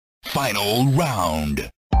Final round.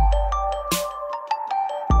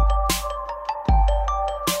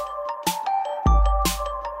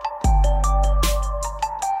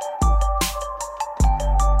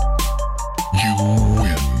 You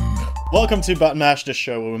win. Welcome to Button Mash, the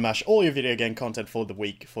show where we mash all your video game content for the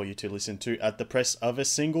week for you to listen to at the press of a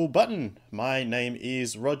single button. My name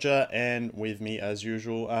is Roger, and with me, as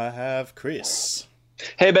usual, I have Chris.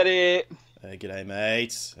 Hey, buddy. G'day,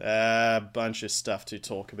 mate. A bunch of stuff to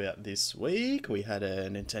talk about this week. We had a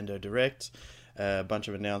Nintendo Direct, a bunch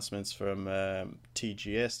of announcements from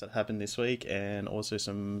TGS that happened this week, and also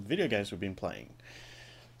some video games we've been playing.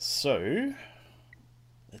 So,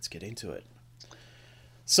 let's get into it.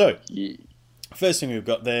 So, first thing we've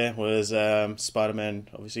got there was Spider-Man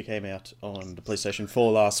obviously came out on the PlayStation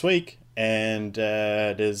 4 last week, and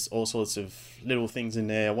there's all sorts of little things in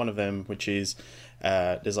there. One of them, which is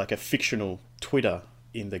there's like a fictional Twitter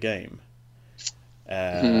in the game.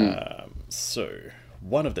 So,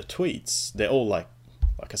 one of the tweets, they're all like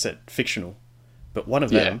I said, fictional, but one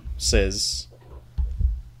of them says,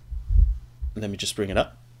 let me just bring it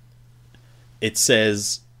up. It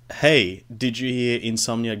says, "Hey, did you hear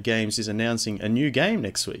Insomniac Games is announcing a new game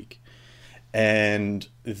next week?" And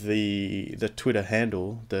the Twitter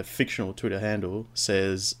handle, the fictional Twitter handle,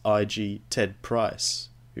 says IG Ted Price,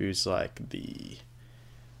 who's like the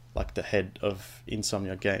head of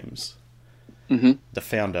Insomniac Games, the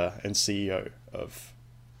founder and CEO of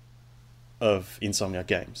Insomniac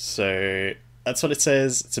Games. So that's what it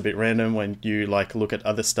says. It's a bit random when you like look at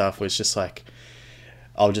other stuff where it's just like,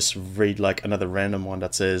 I'll just read like another random one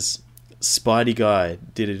that says, "Spidey guy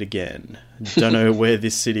did it again. Don't know where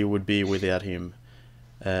this city would be without him,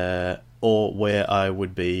 or where I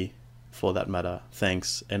would be, for that matter.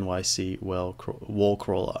 Thanks, NYC wall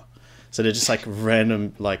crawler." So they're just like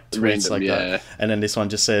random like tweets that. And then this one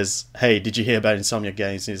just says, "Hey, did you hear about Insomnia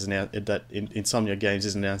Games? Insomnia Games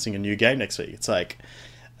is announcing a new game next week." It's like,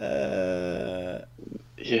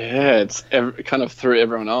 it's kind of threw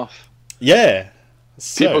everyone off. Yeah.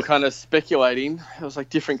 So, people kind of speculating. It was like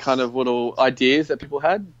different kind of little ideas that people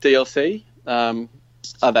had. DLC.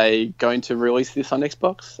 Are they going to release this on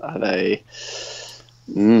Xbox? Are they?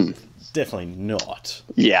 Definitely not.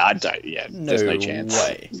 Yeah, I don't. Yeah, there's no chance.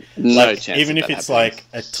 Way. No chance. Even if it's happening. like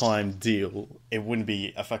a time deal, it wouldn't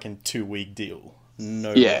be a fucking 2-week deal.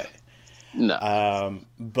 No Yeah. way. No.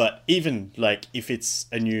 But even like if it's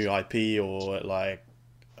a new IP or like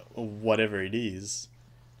whatever it is,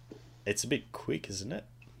 it's a bit quick, isn't it?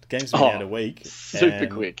 The game's been out a week. Super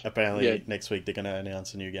quick. Apparently next week they're going to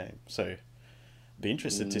announce a new game. So be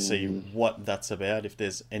interested to see what that's about, if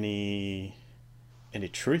there's any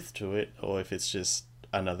truth to it, or if it's just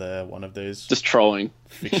another one of those just trolling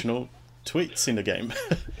fictional tweets in the game.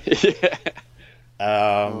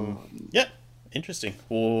 Yeah. Interesting.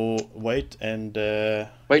 We'll wait and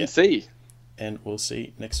and see. And we'll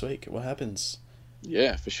see next week what happens.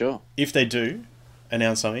 Yeah, for sure. If they do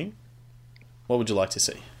announce something, what would you like to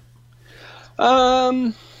see?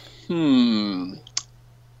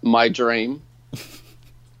 My dream.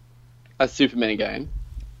 A Superman game.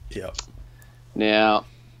 Yeah. Now,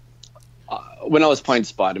 when I was playing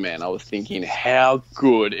Spider-Man, I was thinking how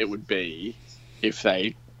good it would be if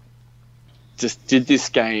they just did this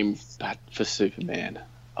game but for Superman.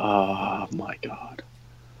 Oh my god.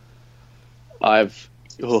 I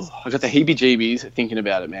got the heebie-jeebies thinking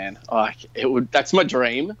about it, man. That's my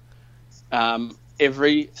dream.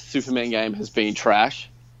 Every Superman game has been trash.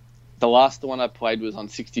 The last one I played was on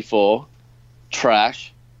 64.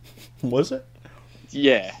 Trash. Was it?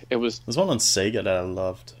 Yeah, it was. There's one on Sega that I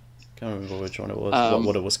loved. Can't remember which one it was.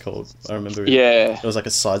 What it was called. I remember. Yeah. It was like a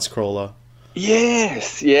side scroller.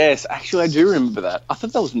 Yes. Actually, I do remember that. I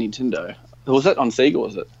thought that was Nintendo. Was that on Sega?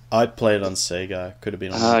 Was it? I played on Sega. Could have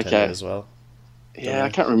been on Nintendo as well. Yeah, I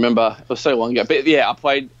can't remember. It was so long ago. But yeah, I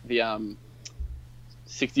played the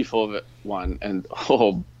 64 one, and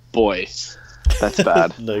oh boy, that's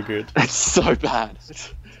bad. No good. It's so bad.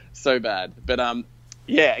 So bad. But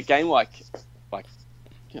yeah, a game like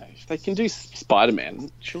if they can do Spider-Man,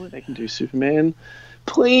 surely they can do Superman.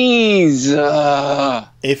 Please.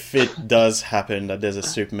 If it does happen that there's a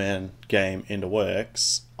Superman game in the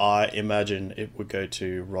works, I imagine it would go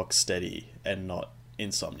to Rocksteady and not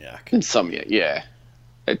Insomniac. Insomniac, yeah.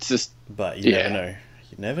 It's just... But you never know.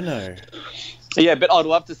 You never know. Yeah, but I'd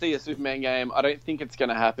love to see a Superman game. I don't think it's going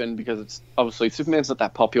to happen because it's obviously Superman's not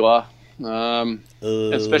that popular.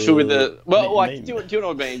 Especially with the... Well, like, do you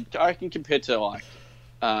know what I mean? I reckon compared to, like...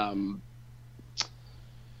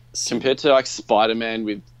 compared to, like, Spider-Man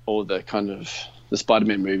with all the kind of... The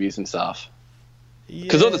Spider-Man movies and stuff.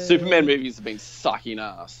 Because all the Superman movies have been sucking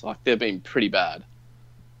ass. Like, they've been pretty bad.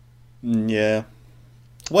 Yeah.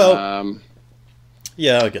 Well,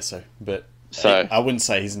 Yeah. I guess so. But So- I wouldn't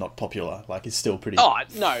say he's not popular. Like, he's still pretty. Oh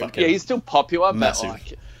no, fucking yeah, he's still popular, massive. but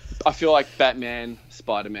like, I feel like Batman,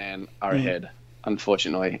 Spider-Man are ahead.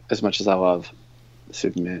 Unfortunately, as much as I love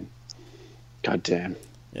Superman, god damn.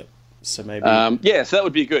 Yep. So maybe. Yeah, so that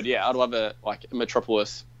would be good. Yeah, I'd love a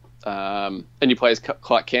Metropolis, and you play as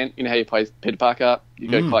Clark Kent. You know how you play Peter Parker. You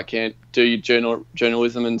go Clark Kent, do your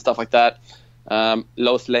journalism and stuff like that.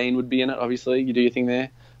 Lois Lane would be in it. Obviously, you do your thing there.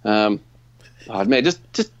 Oh man, just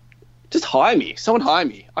hire me. Someone hire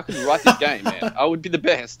me. I could write this game, man. I would be the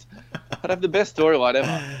best. I'd have the best storyline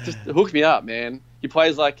ever. Just hook me up, man. He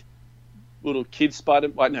plays like little kid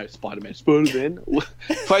Spider-Man. Spider-Man.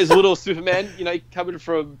 Plays little Superman. You know, coming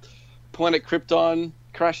from planet Krypton,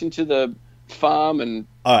 crash into the farm and...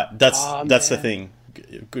 All right, that's the man. thing.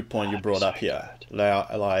 Good point you brought so up here.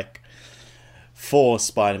 Like, for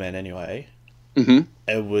Spider-Man anyway, Mhm.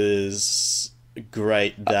 it was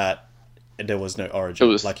great that there was no origin.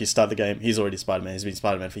 It was- Like, you start the game, he's already Spider-Man. He's been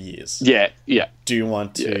Spider-Man for years. Yeah. Do you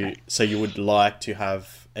want to... Yeah. So you would like to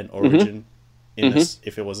have an origin in this,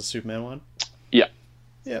 if it was a Superman one? Yeah.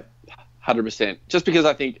 Yep. 100%. Just because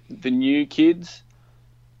I think the new kids,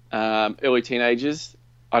 early teenagers,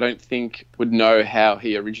 I don't think would know how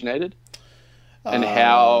he originated and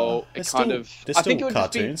how it kind of... There's I think still it would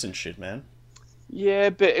just be- cartoons and shit, man. Yeah,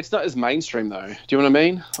 but it's not as mainstream though. Do you know what I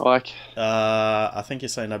mean? Like, I think you're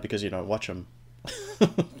saying that because you don't watch them.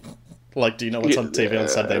 Like, do you know what's on TV on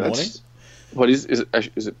Saturday morning? that's- What is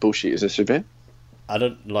it bullshit? Is it Superman? I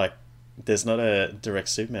don't like. There's not a direct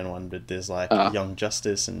Superman one, but there's like Young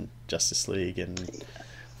Justice and Justice League and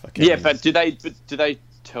fucking. Yeah, but do they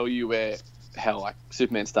tell you how like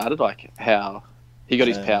Superman started, like how he got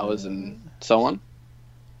his powers and so on?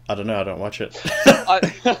 I don't know. I don't watch it.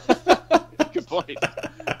 Good point.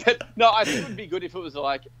 But, no, I think it would be good if it was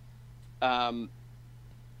like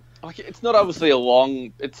it's not obviously a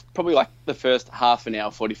long. It's probably like the first half an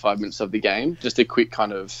hour, 45 minutes of the game, just a quick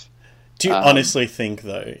kind of. Do you honestly think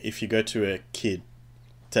though, if you go to a kid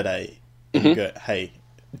today and you go, "Hey,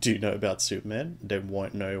 do you know about Superman?" They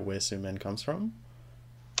won't know where Superman comes from.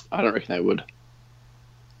 I don't reckon they would.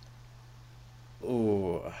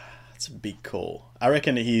 Ooh, that's a big call. I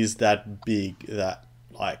reckon he's that big that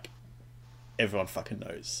like everyone fucking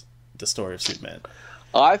knows the story of Superman.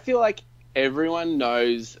 I feel like everyone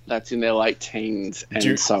knows that's in their late teens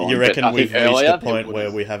and so on. You reckon but I we've think reached earlier a point they where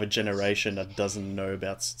wouldn't. we have a generation that doesn't know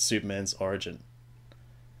about Superman's origin?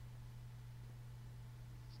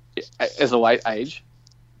 As a late age?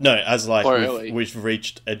 No, as like Or early. we've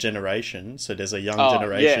reached a generation, so there's a young Oh,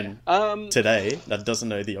 generation yeah. today that doesn't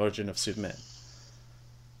know the origin of Superman.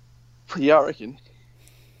 Yeah, I reckon.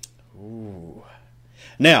 Ooh.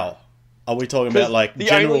 Now, are we talking 'Cause about like the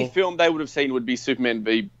general? only film they would have seen would be Superman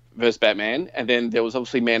v versus Batman, and then there was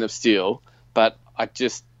obviously Man of Steel. But I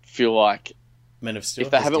just feel like, Man of Steel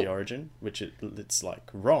if they has haven't- the origin, which it's like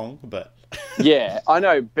wrong, but yeah, I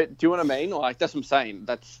know. But do you know what I mean? Like that's what I'm saying.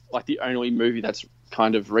 That's like the only movie that's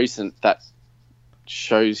kind of recent that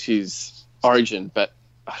shows his origin. But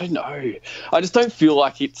I don't know. I just don't feel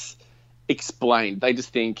like it's explained. They just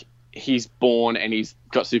think he's born and he's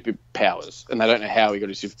got superpowers, and they don't know how he got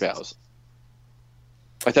his superpowers.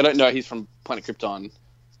 Like they don't know he's from planet Krypton,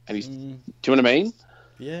 and he's. Do you know what I mean?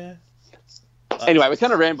 yeah, Anyway, we're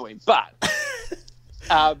kind of rambling, but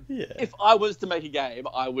yeah. if I was to make a game,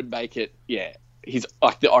 I would make it. Yeah, he's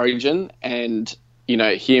like the origin, and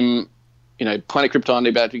him, planet Krypton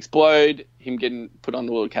about to explode, him getting put on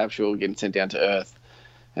the little capsule, getting sent down to Earth,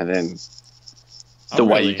 and then the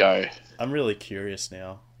way you go. I'm really curious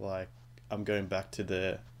now. Like, I'm going back to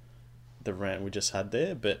the rant we just had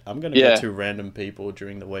there, but I'm going to Yeah. go to random people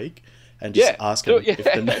during the week and just ask do them it, if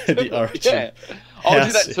they know do the it, origin. Yeah, I'll do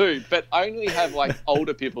How's that it? too, but I only have like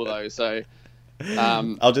older people though, so.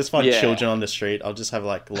 I'll just find Yeah. children on the street. I'll just have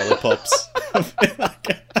like lollipops.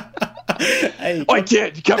 Hey, Oi,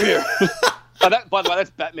 kid, come here. By the way, that's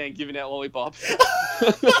Batman giving out lollipops.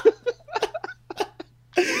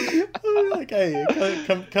 like, hey,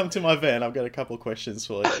 come to my van. I've got a couple of questions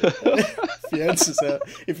for you.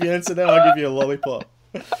 If you answer them, I'll give you a lollipop.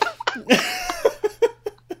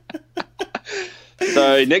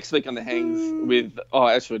 So next week on the Hangs with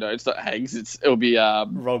actually no, it's not Hangs. It'll be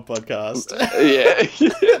Wrong podcast.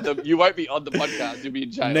 yeah. You won't be on the podcast. You'll be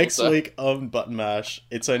in jail. Next so. week on Button Mash,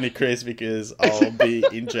 it's only Chris because I'll be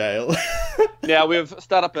in jail. Now we've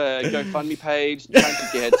started up a GoFundMe page trying to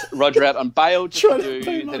get Roger out on bail just Trying to to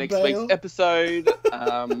pay do my the next bail. week's episode.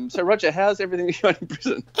 So Roger, how's everything going in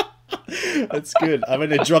prison? That's good. I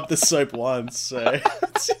mean, I dropped the soap once, so.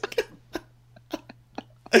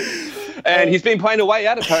 And he's been playing a way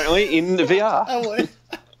out, apparently, in the VR.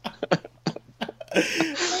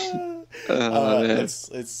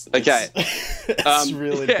 It's Okay. it's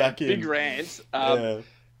really back in. Big rant. Yeah.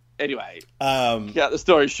 Anyway, cut the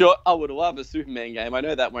story short, I would love a Superman game. I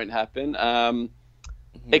know that won't happen.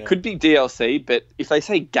 It could be DLC, but if they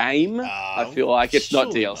say game, I feel like it's not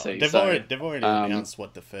DLC. They've already announced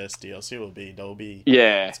what the first DLC will be. There'll be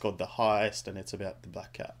it's called The Heist, and it's about the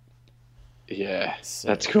Black Cat. Yeah, So,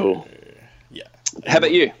 that's cool. Yeah. How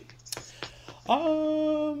about you?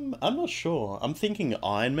 I'm not sure. I'm thinking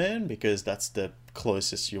Iron Man because that's the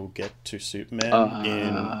closest you'll get to Superman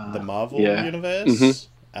in the Marvel universe.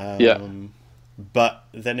 But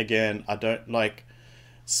then again, I don't like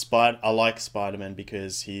I like Spider-Man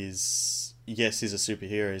because he's a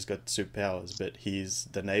superhero. He's got superpowers, but he's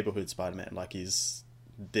the neighborhood Spider-Man. Like he's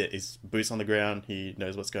boots on the ground. He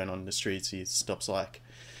knows what's going on in the streets. He stops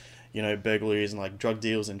burglaries and like drug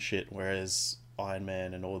deals and shit. Whereas Iron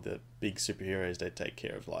Man and all the big superheroes, they take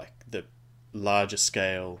care of like the larger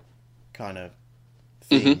scale kind of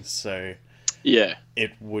things. So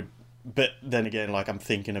it would. But then again, like I'm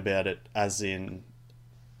thinking about it as in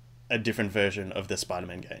a different version of the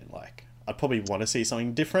Spider-Man game. Like I'd probably want to see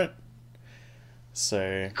something different.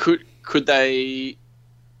 So could they?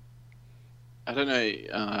 I don't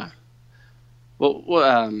know.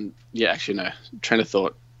 Actually, no. Train of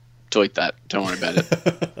thought. Delete that. Don't worry about it.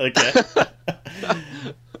 Okay.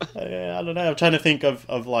 Yeah, I don't know. I'm trying to think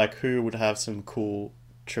of like who would have some cool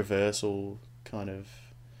traversal kind of.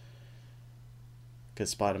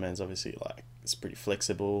 Because Spider-Man's obviously like it's pretty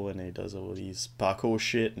flexible and he does all these parkour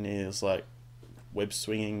shit and he's like web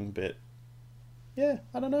swinging, but yeah,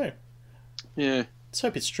 I don't know. Yeah, let's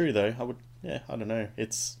hope it's true though. I don't know.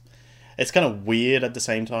 It's kind of weird at the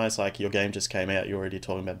same time. It's like your game just came out, you're already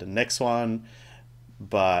talking about the next one,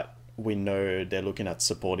 but we know they're looking at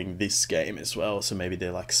supporting this game as well. So maybe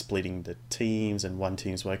they're like splitting the teams and one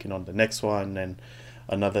team's working on the next one and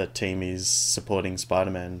another team is supporting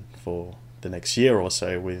Spider-Man for the next year or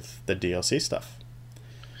so with the DLC stuff.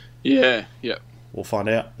 Yeah. We'll find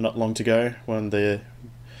out not long to go when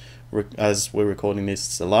as we're recording this,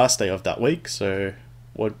 it's the last day of that week, so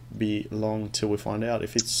won't be long till we find out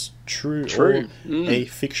if it's true. Or a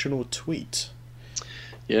fictional tweet.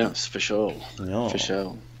 Yes, for sure. Yeah. For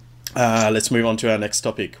sure. Let's move on to our next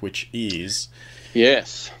topic, which is a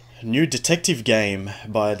new detective game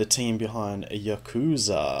by the team behind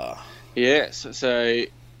Yakuza. Yes, so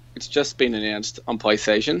it's just been announced on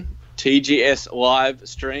PlayStation. TGS live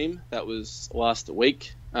stream, that was last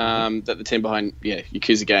week, that the team behind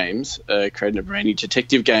Yakuza Games created a brand new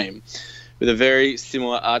detective game with a very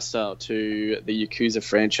similar art style to the Yakuza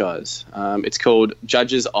franchise. It's called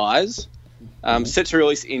Judge's Eyes, set to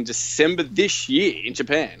release in December this year in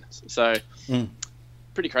Japan. So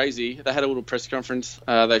pretty crazy. They had a little press conference.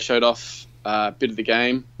 They showed off a bit of the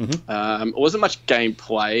game. It wasn't much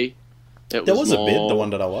gameplay. There was a bit, the one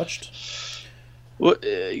that I watched. Well,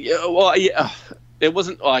 it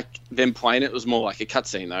wasn't like them playing it. It was more like a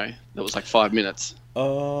cutscene, though. That was like 5 minutes.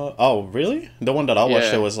 Oh, really? The one that I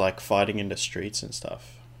watched, there was like fighting in the streets and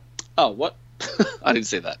stuff. Oh, what? I didn't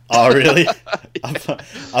see that. Oh, really?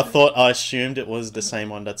 I assumed it was the same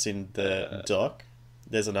one that's in the doc.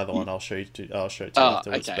 There's another one I'll show it to you afterwards.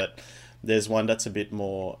 Okay. But there's one that's a bit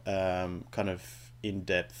more kind of in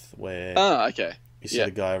depth where you see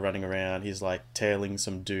the guy running around. He's like tailing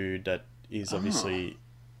some dude that is obviously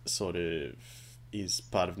sort of is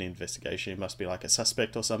part of an investigation. He must be like a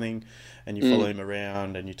suspect or something, and you follow him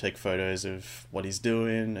around and you take photos of what he's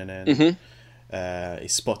doing, and then he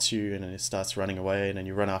spots you and then he starts running away, and then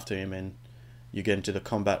you run after him and you get into the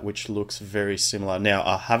combat, which looks very similar. Now,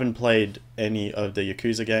 I haven't played any of the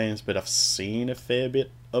Yakuza games, but I've seen a fair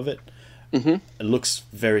bit of it. It looks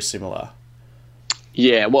very similar.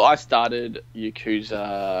 Yeah, well, I started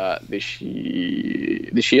Yakuza this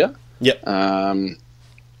year. Yep.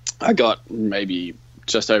 I got maybe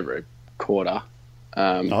just over a quarter.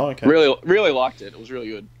 Okay. Really liked it. It was really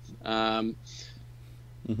good.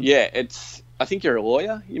 Yeah, it's. I think you're a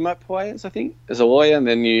lawyer. You might play as a lawyer, and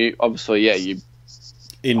then you obviously In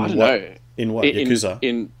what Yakuza? No.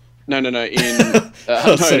 In not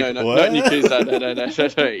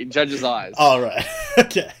Yakuza. No. In Judge's Eyes. Oh, right.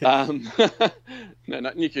 Okay. No,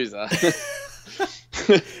 not in Yakuza.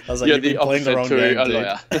 I was like, you've been playing the wrong game, a dude.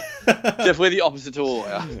 lawyer. Definitely the opposite to a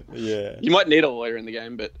lawyer. Yeah. You might need a lawyer in the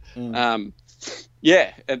game, but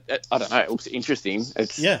yeah, I don't know. It looks interesting.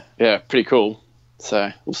 It's pretty cool.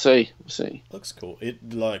 So we'll see. Looks cool.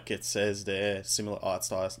 It says there, similar art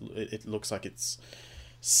styles. It looks like it's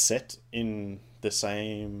set in the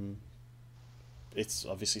same it's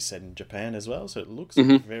obviously set in Japan as well, so it looks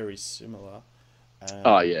Mhm. very similar.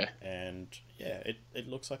 Oh, yeah. And yeah, it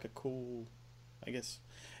looks like a cool, I guess,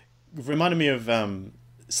 reminded me of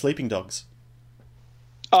Sleeping Dogs.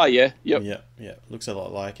 Oh, yeah. Yep. Yeah, looks a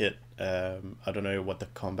lot like it. I don't know what the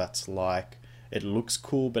combat's like. It looks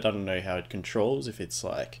cool, but I don't know how it controls. If it's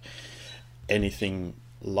like anything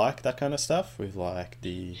like that kind of stuff with like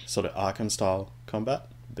the sort of Arkham style combat,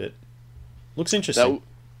 but looks interesting.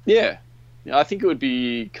 Yeah. Yeah, I think it would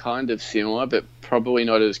be kind of similar, but probably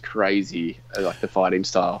not as crazy as like the fighting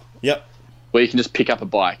style, Yep. where you can just pick up a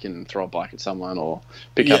bike and throw a bike at someone, or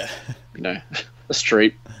pick Yeah. up, a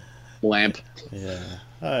street lamp. Yeah.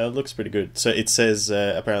 Oh, it looks pretty good. So it says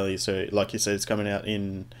apparently, so like you said, it's coming out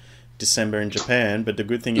in December in Japan. But the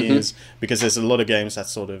good thing is, because there's a lot of games that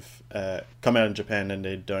sort of come out in Japan and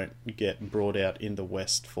they don't get brought out in the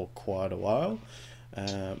West for quite a while.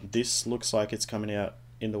 This looks like it's coming out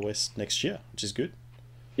in the West next year, which is good.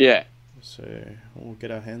 Yeah. So we'll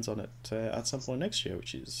get our hands on it at some point next year,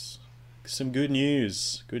 which is some good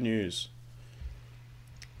news. Good news.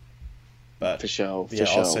 But For sure. yeah, For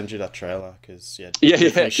I'll sure. send you that trailer because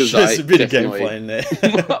Because there's a bit of definitely- gameplay in there.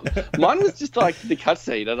 Mine was just like the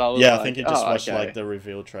cutscene, and I was Yeah, like, I think you just watched okay. like the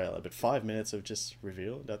reveal trailer, but 5 minutes of just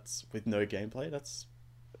reveal, that's with no gameplay, that's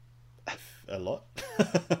a lot.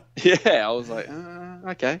 Yeah, I was like,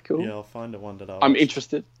 okay, cool. Yeah, I'll find the one that I'm watch.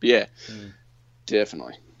 interested. Yeah, Mm.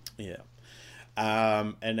 definitely. Yeah.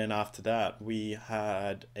 And then after that, we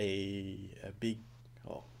had a big,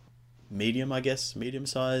 medium, I guess, medium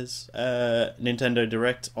size Nintendo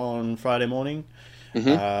Direct on Friday morning.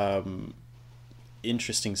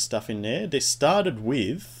 Interesting stuff in there. They started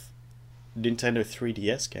with Nintendo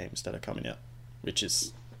 3DS games that are coming out, which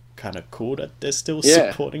is kind of cool that they're still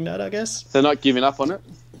Yeah. supporting that, I guess. They're not giving up on it.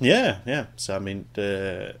 Yeah. So I mean,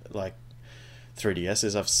 the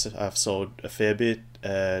 3DSs I've sold a fair bit.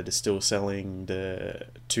 They're still selling the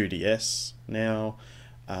 2DS now,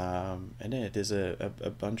 and yeah, there's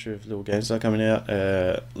a bunch of little games that are coming out.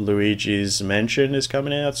 Luigi's Mansion is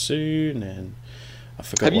coming out soon, and I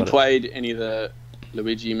forgot. Have you what played any of the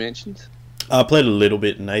Luigi you mentioned? I played a little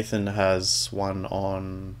bit. Nathan has one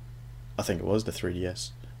on, I think it was the 3DS,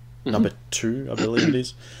 number 2, I believe it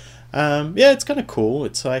is. Yeah, it's kind of cool.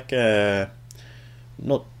 It's like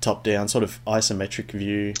not top down, sort of isometric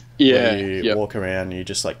view. Yeah, where you yep. walk around and you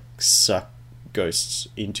just like suck ghosts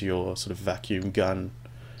into your sort of vacuum gun.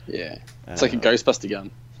 Yeah, it's like a Ghostbuster gun.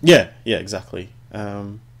 Yeah, exactly. Yeah,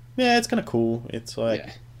 it's kind of cool. It's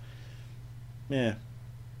like, yeah,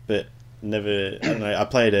 but never. I don't know. I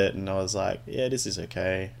played it and I was like, yeah, this is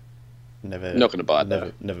okay. Never. Not gonna buy it,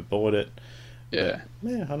 though. Never bought it. Yeah,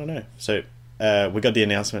 Yeah, I don't know. So we got the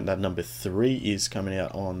announcement that number 3 is coming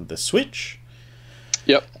out on the Switch.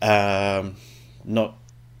 yep. Not.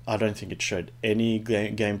 I don't think it showed any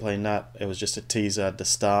gameplay in that. It was just a teaser at the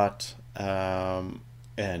start.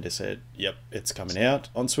 And they said, "Yep, it's coming out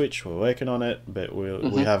on Switch. We're working on it, but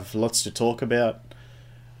we have lots to talk about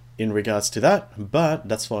in regards to that. But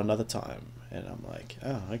that's for another time." And I'm like,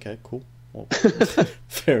 "Oh, okay, cool. Well,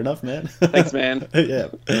 fair enough, man." Thanks, man. Yeah.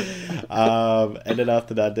 And then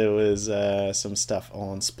after that, there was some stuff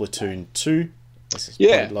on Splatoon 2. This is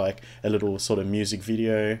Yeah. like a little sort of music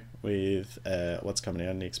video with what's coming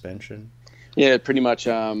out in the expansion. Yeah, pretty much.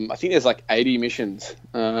 I think there's like 80 missions.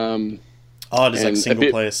 There's like And a single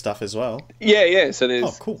bit- player stuff as well. Yeah. So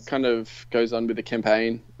there's cool. kind of goes on with the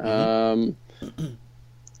campaign. You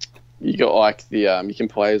got like the you can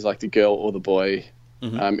play as like the girl or the boy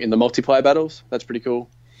in the multiplayer battles. That's pretty cool.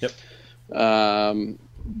 Yep.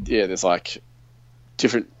 Yeah, there's like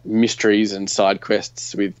different mysteries and side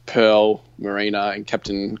quests with Pearl, Marina, and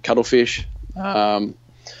Captain Cuttlefish. They're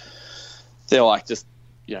like just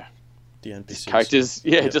The NPCs. characters.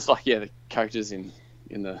 Yeah, just like the characters in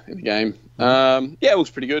the game. Yeah, it looks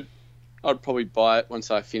pretty good. I'd probably buy it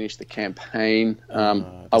once I finish the campaign. I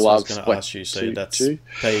I love was going to ask you, so that's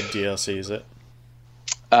paid DLC, is it?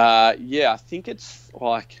 Yeah, I think it's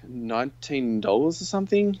like $19 or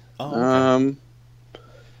something. Oh,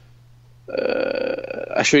 okay.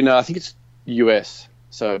 Actually, no, I think it's US,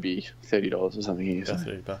 so it'd be $30 or something here.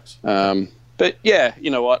 About So. $30. But yeah,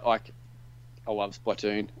 you know what? Like, I love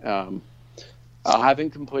Splatoon. I haven't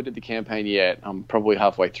completed the campaign yet. I'm probably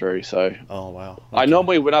halfway through, so Oh, wow. I Okay.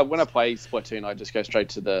 normally when I play Splatoon, I just go straight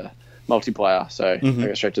to the multiplayer. So I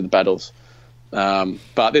go straight to the battles.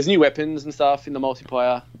 But there's new weapons and stuff in the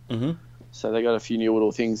multiplayer. Mhm. So they got a few new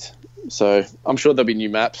little things. So I'm sure there'll be new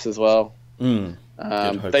maps as well. Mm.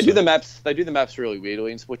 You'd hope They do so. the maps. They do the maps really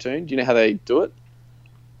weirdly in Splatoon. Do you know how they do it?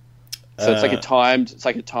 So it's like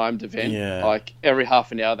a timed event. Yeah. Like every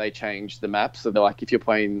half an hour they change the maps. So they're like, if you're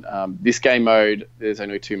playing this game mode, there's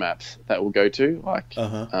only 2 maps that will go to. Like,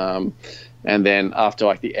 and then after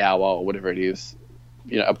like the hour or whatever it is,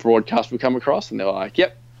 a broadcast will come across, and they're like,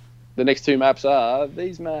 yep, the next 2 maps are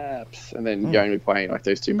these maps, and then you're only playing like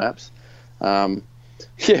those 2 maps. So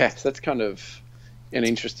that's kind of an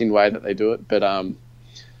interesting way that they do it. But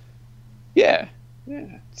yeah,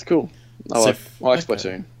 it's cool. I like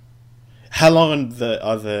Splatoon. How long are the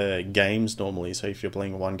other games normally? So if you're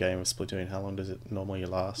playing one game of Splatoon, how long does it normally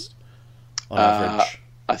last on average?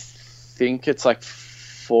 I think it's like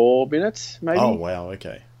 4 minutes, maybe. Oh, wow,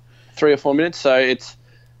 okay. 3 or 4 minutes, so it's...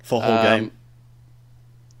 For whole game?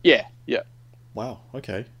 Yeah. Wow,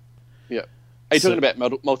 okay. Yeah. Are you talking about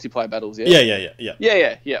multiplayer battles, yeah?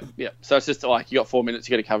 Yeah. So it's just like you got 4 minutes,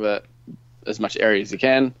 you got to cover as much area as you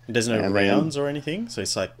can. There's no rounds or anything? So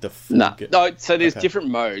it's like the full... No, so there's different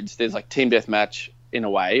modes. There's like team deathmatch in a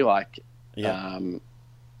way, like... Yeah.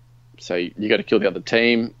 So you got to kill the other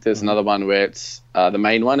team. There's another one where it's the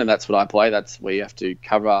main one, and that's what I play. That's where you have to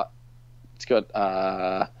cover... It's got...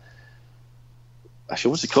 actually,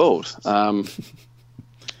 what's it called?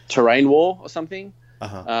 Terrain War or something.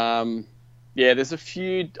 There's a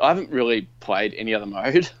few... I haven't really played any other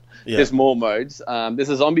mode. Yeah. There's more modes. There's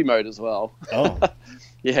a zombie mode as well. Oh.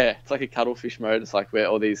 Yeah, it's like a cuttlefish mode. It's like where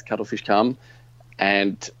all these cuttlefish come,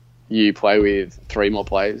 and you play with 3 more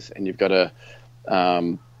players, and you've got to,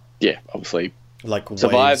 obviously, like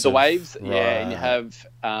survive the waves. Right. Yeah, and you have,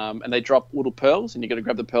 and they drop little pearls, and you got to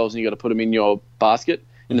grab the pearls, and you got to put them in your basket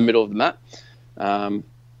in the middle of the map.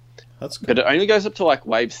 That's good. But it only goes up to like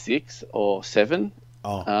wave 6 or 7.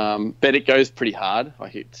 Oh. But it goes pretty hard.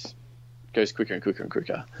 Like it goes quicker and quicker and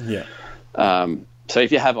quicker. Yeah. So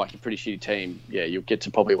if you have like a pretty shitty team, you'll get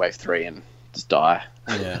to probably wave 3 and just die.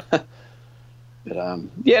 Yeah. But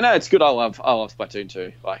it's good. I love Splatoon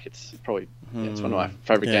 2. Like it's probably it's one of my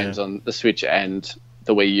favorite games on the Switch and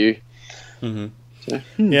the Wii U. Mm-hmm. So,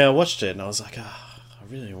 yeah, I watched it and I was like, I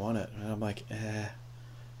really want it. And I'm like,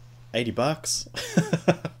 $80.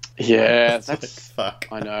 Yeah, that's like, fuck.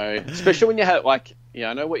 I know. Especially when you have like,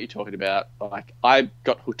 I know what you're talking about. Like I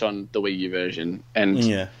got hooked on the Wii U version,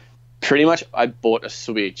 and pretty much I bought a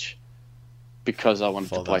Switch because I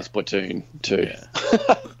wanted to play Splatoon 2.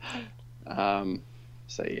 Yeah.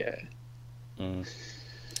 So yeah.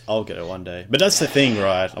 I'll get it one day. But that's the thing,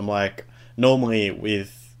 right? I'm like, normally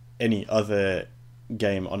with any other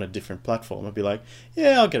game on a different platform, I'd be like,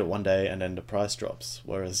 I'll get it one day, and then the price drops.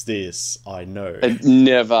 Whereas this, I know it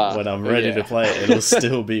never. When I'm ready to play it, it'll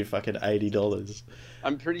still be fucking $80.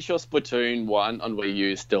 I'm pretty sure Splatoon 1 on Wii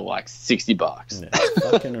U is still like $60. Yeah,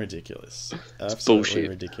 fucking ridiculous. Absolutely bullshit.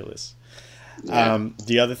 Ridiculous. Yeah.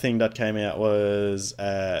 The other thing that came out was,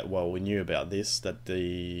 we knew about this, that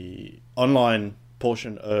the online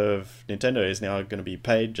portion of Nintendo is now going to be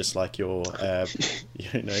paid, just like your, your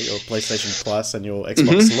PlayStation Plus and your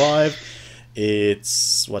Xbox Live.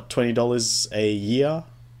 It's $20 a year.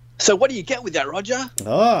 So what do you get with that, Roger?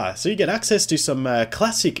 So you get access to some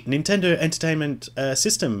classic Nintendo Entertainment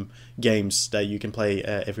System games that you can play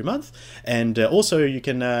every month, and also you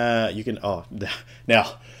can now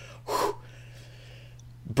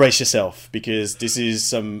brace yourself, because this is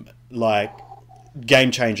some like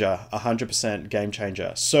game changer, 100% game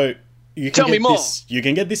changer. So you can you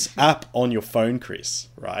can get this app on your phone, Chris,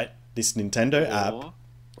 right? This Nintendo app,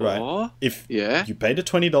 right? If you pay the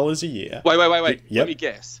 $20 a year. Wait. Let me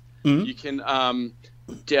guess. Mm-hmm. You can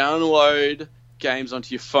download games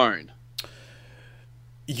onto your phone.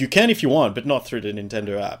 You can if you want, but not through the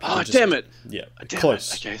Nintendo app. Damn it! Yeah,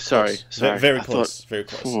 close. Okay, sorry. Very close. Very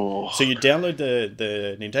close. Oh. So you download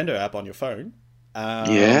the Nintendo app on your phone.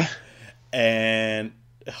 And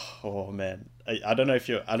oh man, I don't know if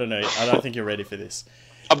you're. I don't know. I don't think you're ready for this.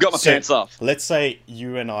 I've got my pants off. Let's say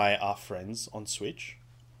you and I are friends on Switch,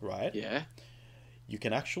 right? Yeah. You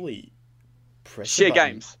can actually share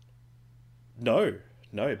games. No.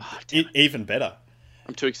 Even better.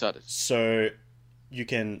 I'm too excited. So you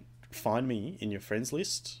can find me in your friends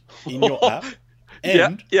list in your app,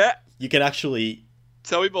 and you can actually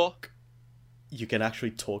tell me more. You can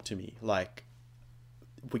actually talk to me, like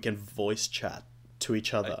we can voice chat to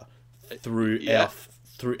each other through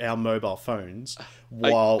our mobile phones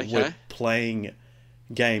while we're playing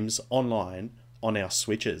games online on our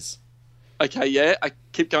Switches. Okay, yeah, I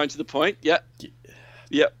keep going to the point. Yep.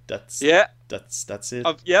 That's it.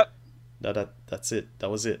 Yep. No, that's it. That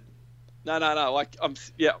was it. No. Like I'm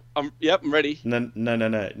ready. No.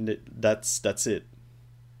 That's it.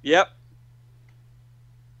 Yep.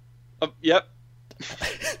 Yep.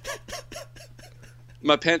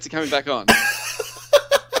 My pants are coming back on.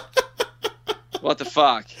 What the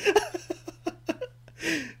fuck?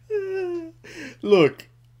 Look,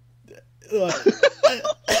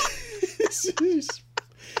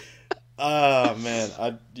 oh man, I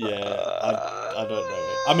don't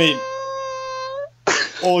know. I mean,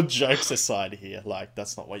 all jokes aside here, like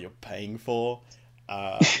that's not what you're paying for.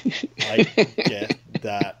 I get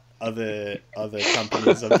that other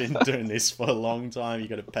companies have been doing this for a long time. You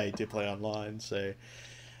got to pay to play online, so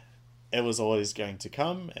it was always going to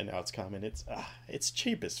come, and now it's come, and it's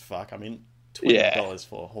cheap as fuck. I mean, $20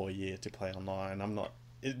 for a whole year to play online. I'm not.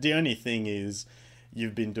 The only thing is,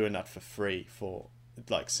 you've been doing that for free for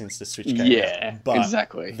like since the Switch came out. Yeah, But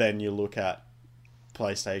exactly. then you look at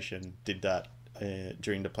PlayStation did that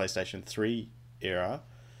during the PlayStation 3 era.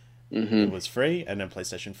 Mm-hmm. It was free, and then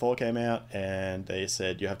PlayStation 4 came out, and they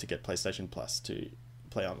said you have to get PlayStation Plus to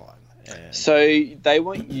play online. And So they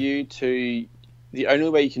want you to. The only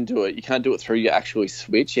way you can do it, you can't do it through your actual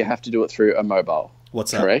Switch. You have to do it through a mobile.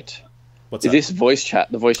 what's that? Correct? What's Is that? this voice chat?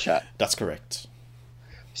 The voice chat. That's correct.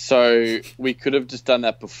 So we could have just done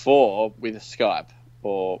that before with Skype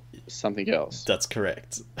or something else. That's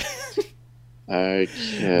correct.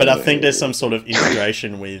 Okay. But I think there's some sort of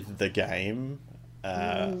integration with the game.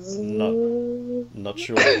 Not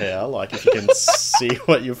sure how, like if you can see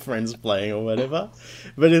what your friend's playing or whatever.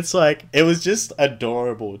 But it's like it was just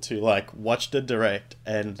adorable to like watch the direct,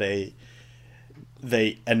 and they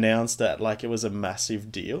announced that like it was a massive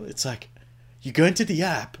deal. It's like you go into the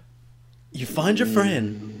app, you find your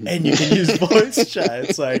friend, and you can use voice chat.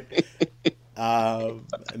 It's like,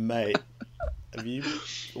 mate, have you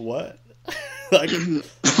what? Like,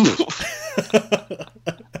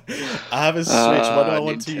 I have a Switch. Why do I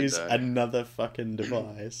want to use Nintendo. another fucking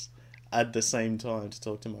device at the same time to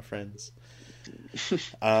talk to my friends?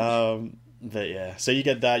 But yeah, so you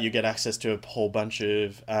get that. You get access to a whole bunch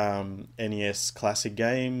of NES classic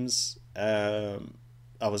games. I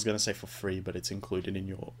was gonna say for free, but it's included in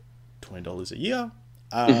your $20 a year.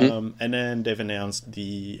 And then they've announced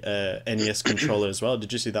the NES controller as well.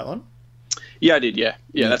 Did you see that one? Yeah, I did. Yeah,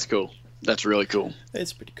 that's cool. That's really cool.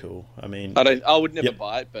 It's pretty cool. I mean, I would never Yep.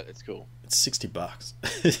 buy it, but it's cool. it's $60,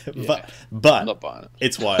 I'm but not buying it.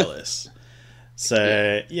 it's wireless.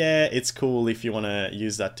 So yeah, it's cool if you want to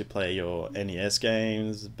use that to play your NES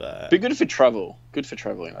games. But Be good for travel. Good for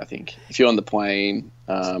traveling, I think. If you're on the plane,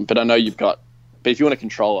 but I know you've got. But if you want a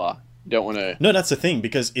controller, you don't want to. no, that's the thing,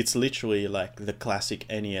 because it's literally like the classic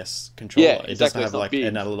NES controller. Yeah, It exactly. doesn't It's have not like big.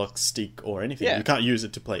 an analog stick or anything. Yeah. You can't use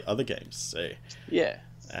it to play other games. So Yeah.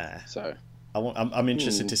 uh, So I'm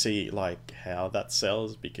interested to see like how that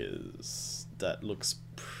sells, because that looks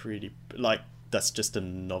pretty like that's just a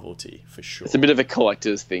novelty for sure. it's a bit of a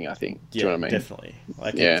collector's thing, I think. Do you know what I mean? Definitely.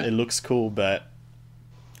 Like Yeah. it looks cool, but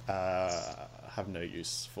I have no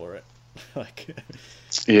use for it. Like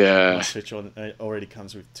my Yeah. Switch already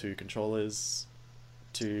comes with 2 controllers,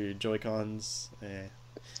 2 Joy-Cons. Yeah.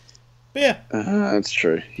 But yeah, That's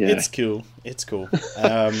true. Yeah. it's cool. It's cool.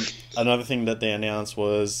 Another thing that they announced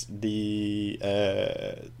was the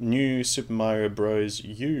new Super Mario Bros.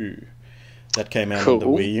 U that came out on the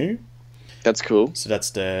Cool. Wii U. That's cool. So that's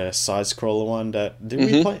the side scroller one that did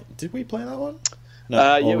we play that one?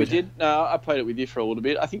 Yeah, or we did. No, I played it with you for a little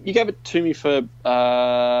bit. I think you gave it to me for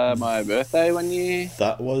my birthday one year.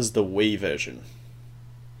 That was the Wii version.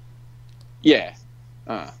 Yeah.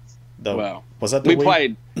 Well, was that the We Wii?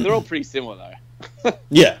 played. They're all pretty similar though.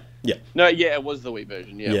 Yeah. No, yeah, it was the Wii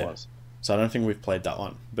version. Yeah, Yeah. it was. So I don't think we've played that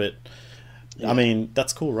one, but I mean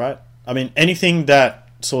that's cool, right? I mean anything that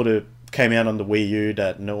sort of came out on the Wii U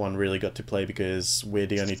that no one really got to play because we're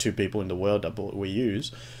the only 2 people in the world that bought Wii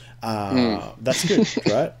U's. That's good,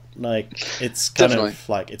 right? Like it's kind Definitely. of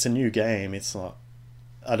like it's a new game. It's not.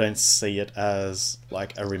 I don't see it as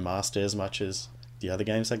like a remaster as much as the other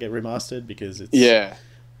games that get remastered, because it's Yeah.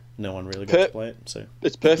 no one really got to play it. So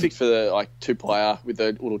It's perfect for the 2-player with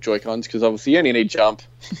the little Joy-Cons because obviously you only need jump.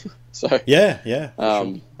 So yeah, for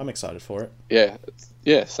Um, sure. I'm excited for it.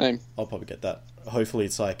 yeah, same. I'll probably get that. Hopefully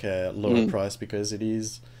it's like a lower price, because it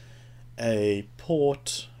is a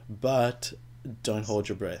port, but don't hold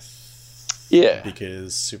your breath. Yeah.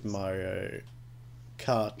 Because Super Mario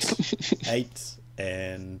Kart 8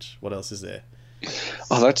 and what else is there?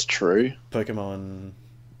 Oh, that's true. Pokemon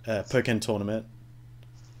Tournament.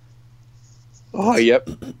 Oh, yep.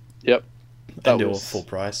 That And they're all was full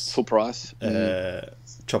price. full price.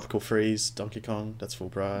 Tropical Freeze, Donkey Kong, that's full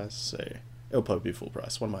price. So it'll probably be full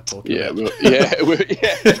price. What am I talking Yeah, about?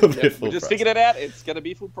 It'll be full We're just price. figuring it out. It's gonna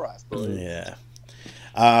be full price, boys. Yeah.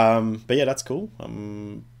 But yeah, that's cool.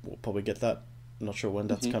 We'll probably get that. Not sure when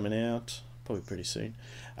that's coming out. Probably pretty soon.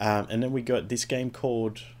 And then we got this game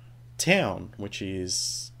called Town, which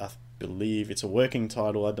is believe it's a working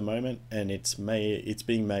title at the moment, and it's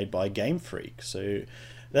being made by Game Freak. So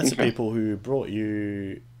that's the people who brought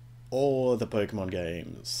you all the Pokemon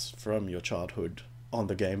games from your childhood on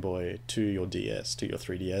the Game Boy to your DS, to your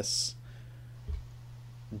 3DS.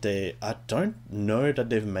 I don't know that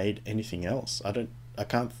they've made anything else. I've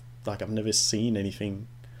never seen anything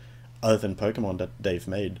other than Pokemon that they've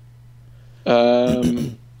made.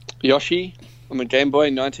 Yoshi on the Game Boy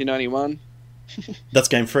in 1991. That's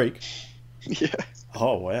Game Freak. Yeah.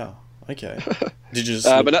 Oh wow. Okay. Did you just?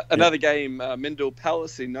 But another game, Mendel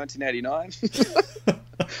Palace in 1989.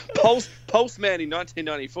 Pulse Man in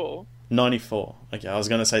 1994. 94. Okay, I was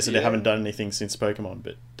gonna say so. Yeah. They haven't done anything since Pokemon,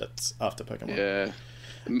 but that's after Pokemon.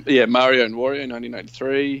 Yeah, Mario and Wario in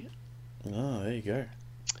 1993. Oh, there you go.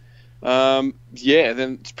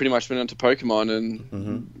 Then it's pretty much went on to Pokemon,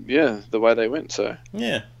 and the way they went. So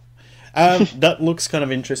yeah, that looks kind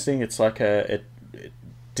of interesting. It's like it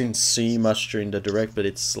didn't see much during the direct, but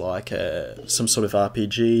it's like some sort of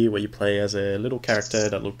RPG where you play as a little character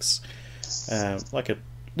that looks like a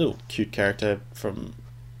little cute character from.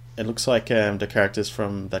 It looks like the characters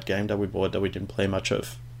from that game that we bought that we didn't play much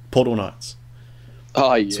of, Portal Knights.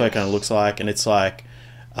 Oh yeah. So it kind of looks like, and it's like,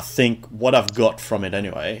 I think what I've got from it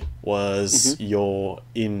anyway was you're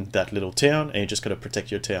in that little town and you just got to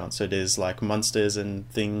protect your town. So there's like monsters and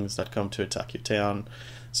things that come to attack your town.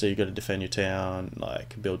 So you got to defend your town,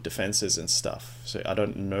 like build defenses and stuff. So I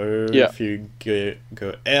don't know if you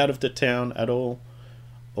go out of the town at all,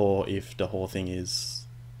 or if the whole thing is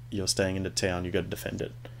you're staying in the town, you got to defend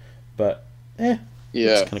it. But it's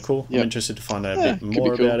kind of cool. I'm interested to find out a bit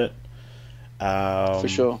more about it. For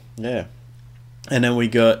sure. Yeah. And then we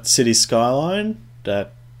got City Skyline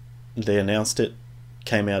that they announced it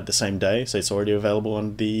came out the same day, so it's already available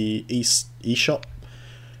on the eShop,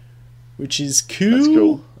 which is cool. That's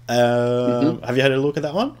cool. Have you had a look at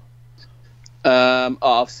that one? I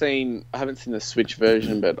haven't seen the Switch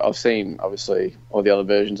version, but I've seen obviously all the other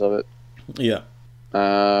versions of it. Yeah.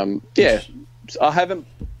 I haven't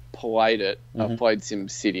played it. I've played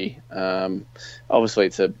SimCity. Obviously,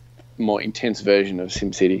 it's a more intense version of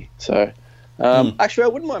SimCity. So, actually, I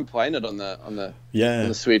wouldn't mind playing it on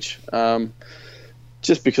the Switch,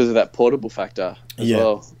 just because of that portable factor as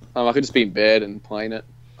well. I could just be in bed and playing it.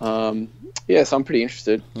 So I'm pretty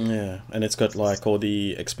interested. Yeah, and it's got like all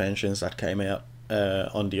the expansions that came out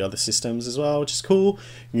on the other systems as well, which is cool.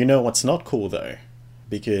 You know what's not cool though,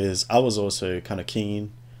 because I was also kind of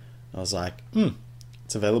keen. I was like,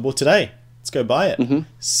 it's available today. Let's go buy it.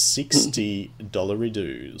 $60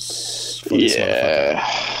 reduce for this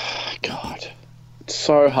motherfucker. God. It's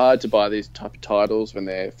so hard to buy these type of titles when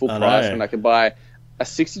they're full price. When I can buy a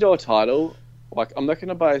 $60 title. Like, I'm not going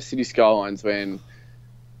to buy City Skylines when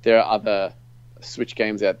there are other Switch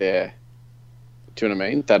games out there, do you know what I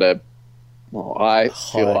mean? That are, well, I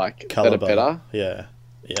feel like caliber. That are better.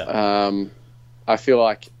 Yeah. I feel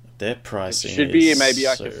like their pricing should be maybe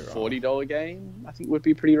like a $40 game. I think would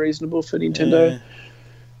be pretty reasonable for Nintendo.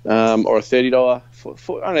 Or a $30. I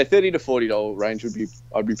don't know, $30 to $40 range would be.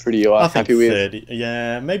 I'd be pretty happy with. 30.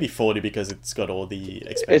 Yeah, maybe 40 because it's got all the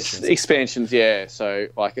expansions. It's expansions, yeah. So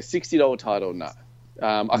like a $60 title, no.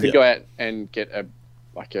 I could go out and get a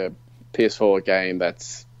PS4 game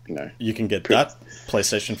that's, you know. You can get that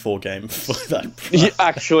PlayStation 4 game for that price. Yeah,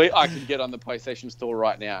 actually, I could get on the PlayStation Store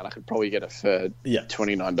right now, and I could probably get it for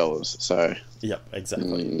 $29. So. Yep,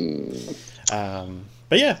 exactly.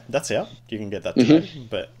 But yeah, that's out. You can get that today.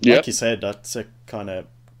 But like you said, that's a kind of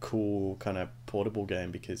cool, kind of portable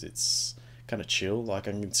game because it's kind of chill. Like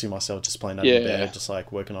I can see myself just playing that in bed, just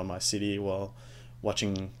like working on my city while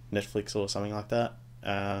watching Netflix or something like that.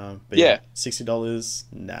 But $60,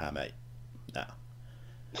 nah, mate, nah.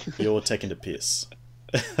 You're taking the piss.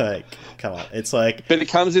 Like, come on, it's like. But it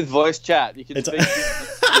comes with voice chat. You can speak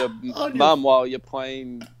to your mum while you're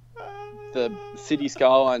playing the City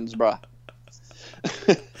Skylines, bruh.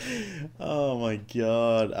 Oh my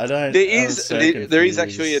god, I don't. There is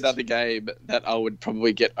actually another game that I would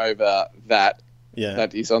probably get over that. Yeah,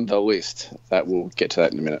 that is on the list. That we'll get to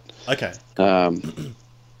that in a minute. Okay.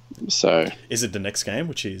 So is it the next game,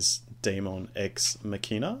 which is Demon X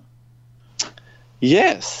Machina?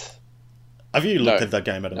 Yes. Have you looked at that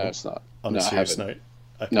game at all? No, it's not. On a serious note.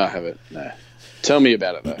 Okay. No, I haven't. No. Tell me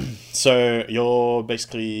about it though. So you're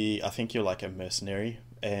basically, I think you're like a mercenary.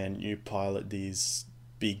 And you pilot these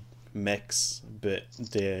big mechs, but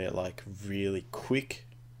they're like really quick.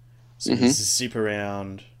 So you zip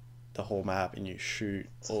around the whole map and you shoot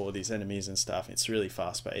all these enemies and stuff. It's really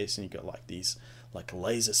fast paced, and you got like these like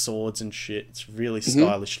laser swords and shit. It's really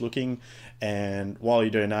stylish looking. And while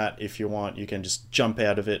you're doing that, if you want, you can just jump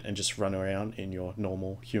out of it and just run around in your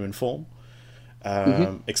normal human form.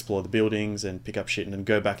 Explore the buildings and pick up shit and then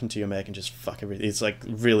go back into your mech and just fuck everything. It's like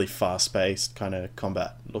really fast-paced kind of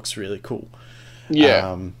combat. Looks really cool.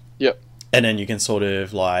 Yeah. Yep. And then you can sort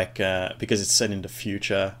of like, because it's set in the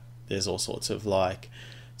future, there's all sorts of like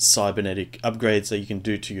cybernetic upgrades that you can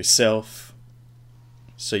do to yourself.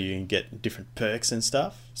 So you can get different perks and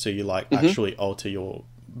stuff. So you like actually alter your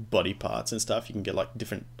body parts and stuff. You can get like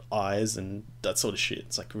different eyes and that sort of shit.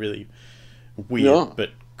 It's like really weird,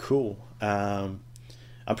 but cool. I'm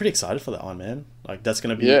pretty excited for that one, man. Like that's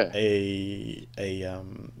going to be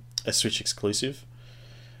a Switch exclusive.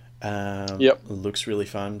 Looks really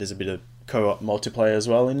fun. There's a bit of co-op multiplayer as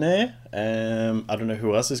well in there. I don't know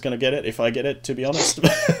who else is going to get it if I get it, to be honest.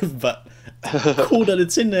 But cool that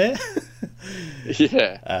it's in there. But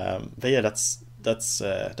yeah, that's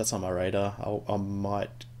on my radar. I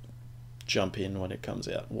might jump in when it comes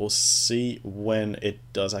out. We'll see when it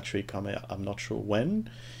does actually come out. I'm not sure when.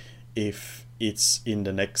 If it's in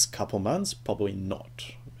the next couple months, probably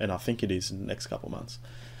not. And I think it is in the next couple months.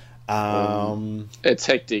 It's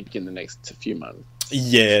hectic in the next few months.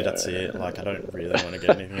 Yeah, that's it. Like, I don't really want to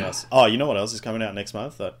get anything else. Oh, you know what else is coming out next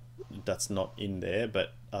month? That's not in there,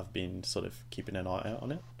 but I've been sort of keeping an eye out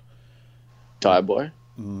on it. Direboy?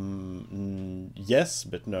 Yes,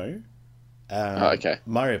 but no. Okay.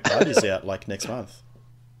 Mario Party is out like next month.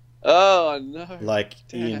 Oh no! Like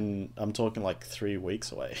I'm talking like 3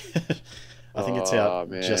 weeks away. I think it's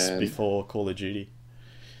out just before Call of Duty.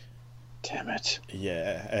 Damn it!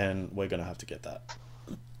 Yeah, and we're gonna have to get that.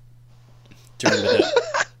 Do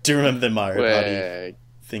you remember the Mario Party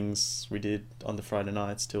things we did on the Friday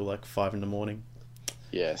nights till like 5 a.m?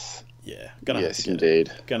 Yes. Yeah, gonna have to get indeed.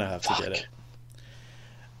 it. Gonna have to get it.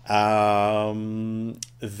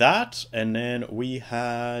 That, and then we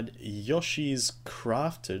had Yoshi's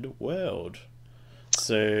Crafted World.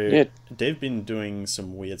 So they've been doing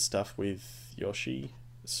some weird stuff with Yoshi.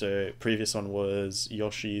 So previous one was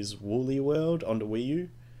Yoshi's Woolly World on the Wii U,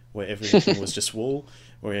 where everything was just wool.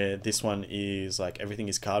 Where this one is like everything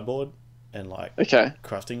is cardboard and like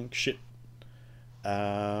crafting shit.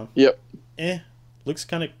 Looks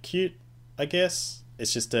kind of cute, I guess.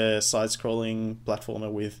 It's just a side-scrolling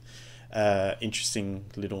platformer with interesting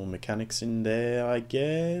little mechanics in there, I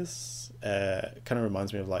guess. Kind of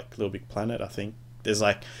reminds me of like Little Big Planet, I think. There's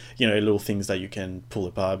like, little things that you can pull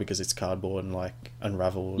apart because it's cardboard and like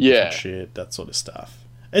unravel different shit, that sort of stuff.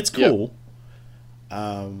 It's cool.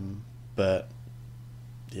 But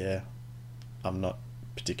yeah, I'm not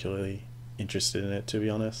particularly interested in it, to be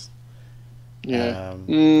honest.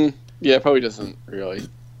 Probably doesn't really.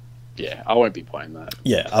 Yeah, I won't be playing that.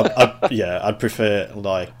 Yeah, I'd prefer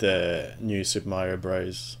like the new Super Mario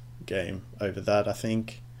Bros. Game over that, I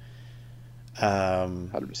think.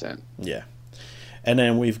 100%. Yeah. And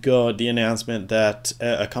then we've got the announcement that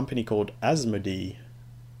a company called Asmodee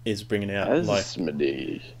is bringing out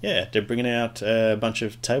they're bringing out a bunch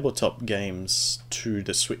of tabletop games to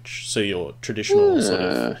the Switch. So your traditional sort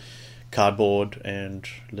of cardboard and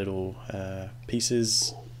little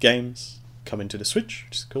pieces games coming to the Switch,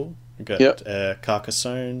 which is cool. We've got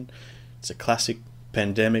Carcassonne. It's a classic.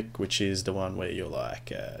 Pandemic, which is the one where you're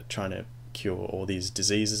like trying to cure all these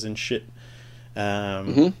diseases and shit.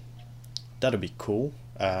 That'll be cool.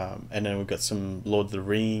 And then we've got some Lord of the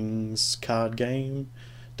Rings card game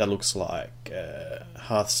that looks like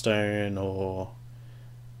Hearthstone or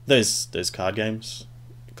those card games,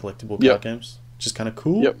 collectible card games, which is kind of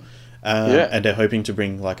cool. And they're hoping to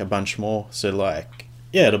bring like a bunch more. So like,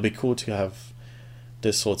 it'll be cool to have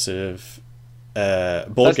this sorts of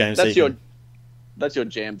board games. That's your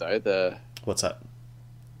jam, though. What's that?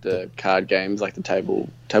 The card games, like the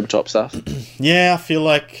tabletop stuff. Yeah, I feel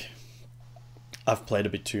like I've played a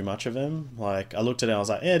bit too much of them. Like, I looked at it and I was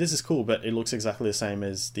like, this is cool, but it looks exactly the same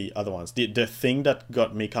as the other ones. The thing that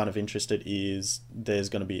got me kind of interested is there's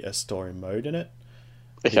going to be a story mode in it.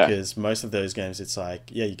 Okay. Because most of those games, it's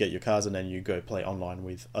like, you get your cards and then you go play online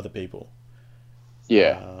with other people.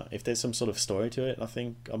 Yeah. If there's some sort of story to it, I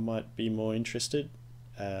think I might be more interested.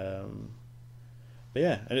 But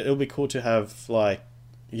yeah, it'll be cool to have, like,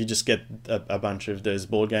 you just get a bunch of those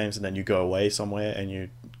board games and then you go away somewhere and you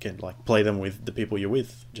can, like, play them with the people you're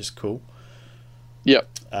with. Just cool. Yep.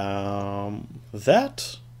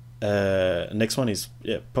 That. Next one is,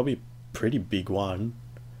 probably a pretty big one.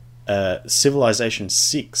 Civilization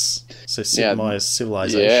 6. So Sid Meier's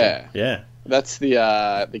Civilization. Yeah. That's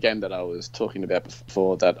the game that I was talking about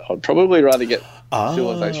before, that I'd probably rather get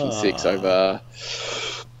Civilization 6 over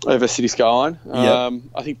over City Skyline. Yep.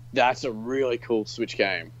 I think that's a really cool Switch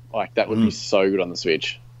game. Like, that would be so good on the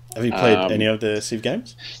Switch. Have you played any of the Civ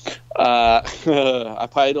games? I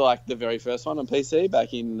played like the very first one on PC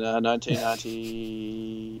back in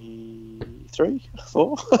 1993,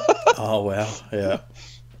 4. Oh wow, yeah.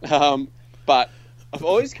 But I've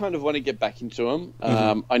always kind of want to get back into them.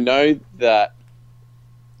 I know that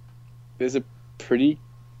there's a pretty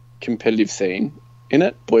competitive scene in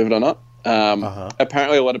it, believe it or not.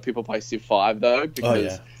 Apparently, a lot of people play Civ 5 though,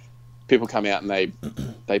 because people come out and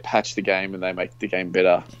they patch the game and they make the game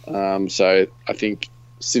better. So I think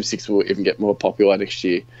Civ 6 will even get more popular next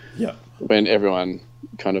year. Yeah. When everyone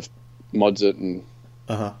kind of mods it and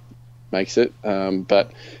makes it.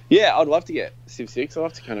 But yeah, I'd love to get Civ 6. I'd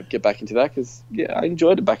love to kind of get back into that because I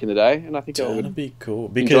enjoyed it back in the day, and I think I would be cool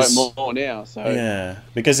because enjoy it more now. So yeah,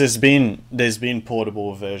 because there's been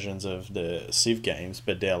portable versions of the Civ games,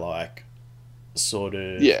 but they're like sort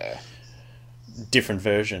of different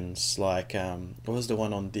versions. Like what was the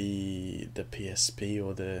one on the PSP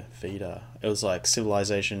or the Vita? It was like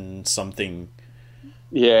Civilization something.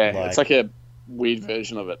 Yeah, it's like a weird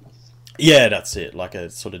version of it. Yeah, that's it. Like a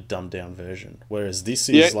sort of dumbed down version. Whereas this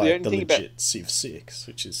is like the legit Civ 6,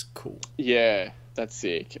 which is cool. Yeah, that's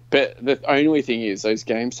sick. But the only thing is, those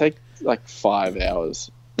games take like 5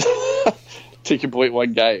 hours to complete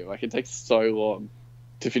one game. Like, it takes so long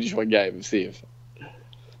to finish one game of Civ.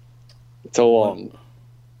 It's a long.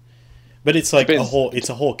 But it's like a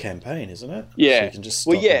whole campaign, isn't it? Yeah. So you can just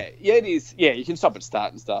it is. Yeah, you can stop at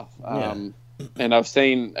start and stuff. And I've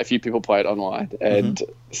seen a few people play it online, and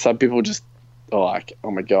some people just are like,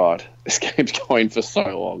 "Oh my god, this game's going for so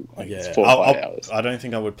long! Like, it's 4 or 5 hours." I don't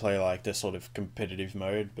think I would play like the sort of competitive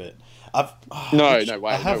mode, but no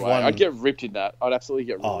way. I'd get ripped in that. I'd absolutely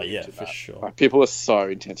get ripped. Oh yeah, in for that. sure. Like, people are so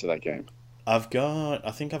intense in that game. I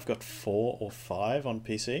think I've got 4 or 5 on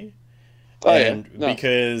PC. Nice.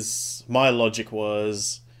 Because my logic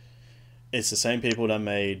was, it's the same people that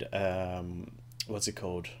made what's it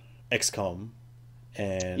called? XCOM,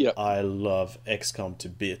 and I love XCOM to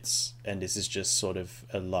bits, and this is just sort of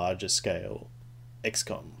a larger scale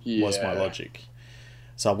XCOM was my logic.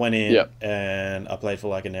 So I went in and I played for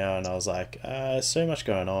like an hour, and I was like, so much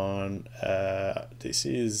going on. I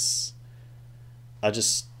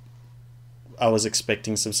was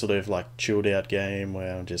expecting some sort of like chilled out game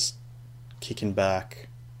where I'm just kicking back,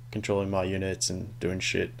 controlling my units and doing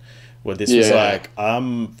shit. Where this was like,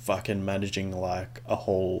 I'm fucking managing like a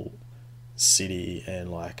whole city and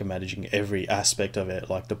like managing every aspect of it,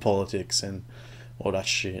 like the politics and all that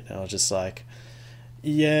shit. And I was just like, put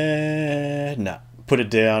it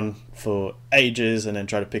down for ages and then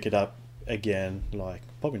try to pick it up again, like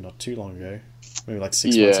probably not too long ago, maybe like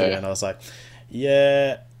 6 months ago, and I was like,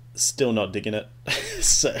 still not digging it.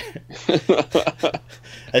 So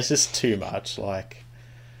it's just too much. Like,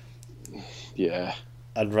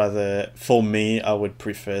 I'd rather, for me, I would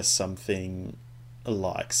prefer something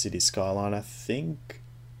like City Skyline, I think,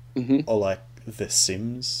 or like The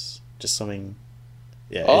Sims, just something.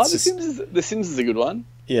 Yeah. The Sims is a good one.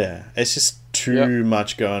 Yeah, it's just too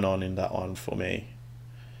much going on in that one for me.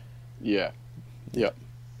 Yeah. But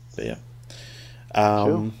yeah.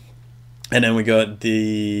 Cool. And then we got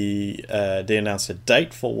they announced a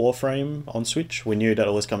date for Warframe on Switch. We knew that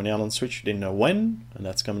it was coming out on Switch, we didn't know when, and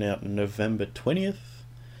that's coming out November 20th.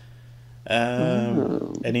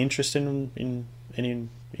 Any interest in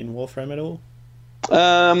Warframe at all?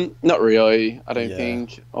 Not really. I don't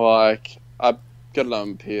think. Like, I got it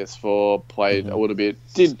on PS4, played a little bit,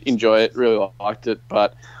 did enjoy it, really liked it,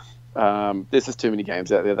 but there's just too many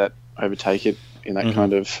games out there that overtake it in that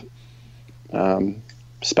kind of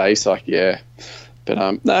space. Like,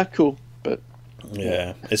 but cool. But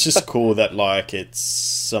it's just cool that like it's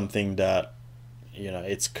something that, you know,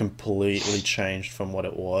 it's completely changed from what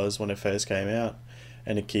it was when it first came out,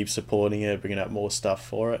 and it keeps supporting it, bringing out more stuff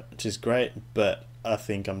for it, which is great. But I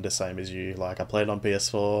think I'm the same as you. Like, I played on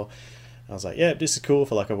PS4, I was like, this is cool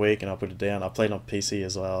for like a week, and I put it down. I played on PC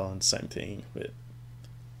as well, and same thing. But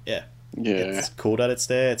it's cool that it's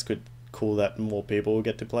there. It's cool that more people will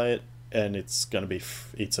get to play it, and it's gonna be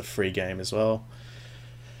it's a free game as well,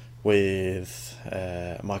 with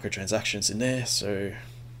microtransactions in there. So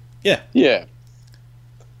no,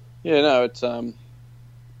 it's not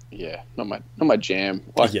my jam.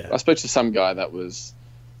 Like, I spoke to some guy that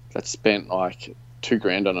spent like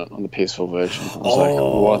 $2,000 on it on the PS4 version. I was like,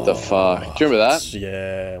 what the fuck? Do you remember that?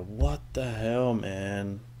 Yeah, what the hell,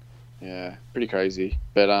 man? Yeah, pretty crazy.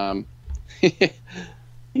 But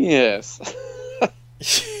yes.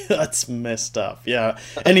 That's messed up. Yeah,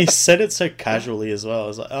 and he said it so casually as well. I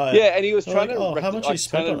was like, oh, Yeah, and he was I'm trying like, to, oh, how much you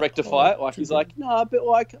spent on it? rectify Oh, it. Like, he's $2 like, no, but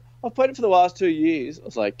like, I've played it for the last 2 years. I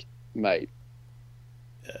was like, mate,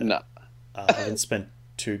 no. I haven't spent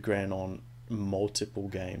 $2,000 on multiple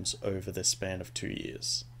games over the span of 2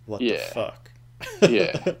 years. What the Yeah. fuck?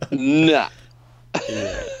 Yeah. Nah.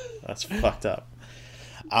 Yeah, that's fucked up.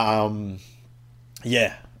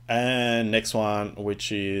 Yeah, and next one,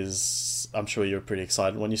 which is, I'm sure you were pretty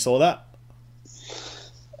excited when you saw that.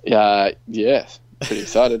 Yeah, pretty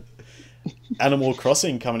excited. Animal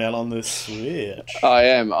Crossing coming out on the Switch. I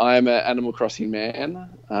am an Animal Crossing man.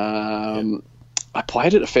 I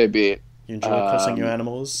played it a fair bit. You enjoy crossing your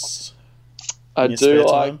animals? I in your do spare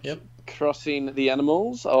like time? Yep. crossing the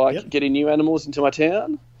animals. I like Yep. getting new animals into my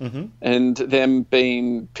town Mm-hmm. and them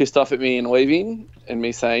being pissed off at me and leaving and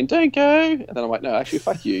me saying, don't go. And then I'm like, no, actually,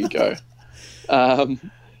 fuck you, go. Now,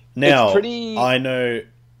 It's pretty- I know,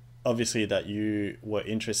 obviously, that you were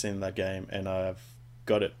interested in that game, and I've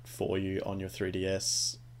got it for you on your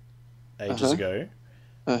 3DS ages Uh-huh. ago,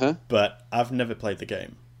 Uh-huh. but I've never played the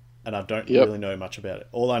game, and I don't Yep. really know much about it.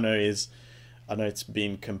 All I know is, I know it's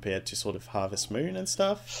been compared to sort of Harvest Moon and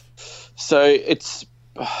stuff. So it's...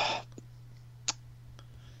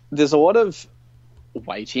 there's a lot of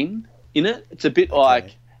waiting in it. It's a bit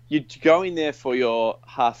like you go in there for your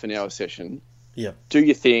half an hour session, Yep. do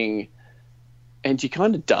your thing, and you're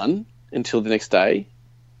kind of done until the next day.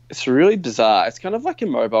 It's really bizarre. It's kind of like a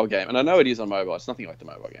mobile game, and I know it is on mobile. It's nothing like the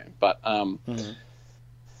mobile game, but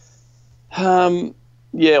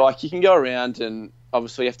yeah, like you can go around and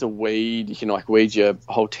obviously you have to weed. You can like weed your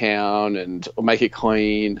whole town and or make it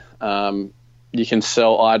clean. You can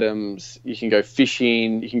sell items. You can go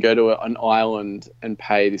fishing. You can go to an island and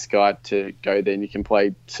pay this guy to go there. And you can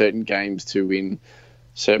play certain games to win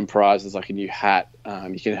certain prizes, like a new hat.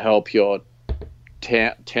 You can help your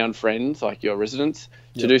town friends, like your residents,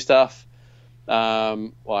 to do stuff.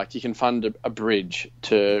 Like you can fund a bridge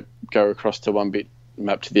to go across to one bit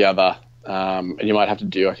map to the other, and you might have to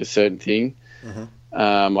do like a certain thing,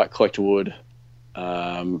 like collect wood,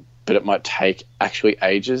 but it might take actually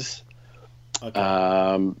ages.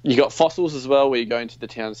 Okay. You got fossils as well, where you go into the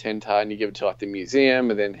town centre and you give it to like the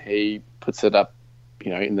museum, and then he puts it up,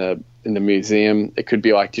 in the museum. It could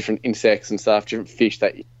be like different insects and stuff, different fish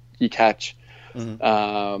that you catch.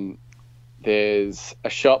 There's a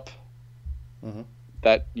shop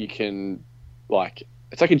that you can, like,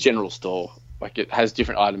 it's like a general store. Like it has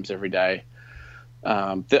different items every day.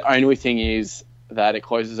 The only thing is that it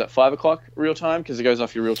closes at 5 o'clock real time because it goes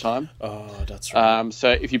off your real time. Oh, that's right. So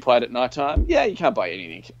if you play it at night time, you can't buy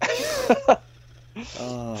anything.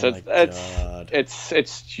 Oh, So my God.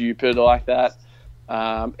 it's stupid like that.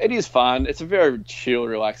 It is fun. It's a very chill,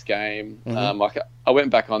 relaxed game. Like I went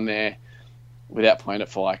back on there without playing it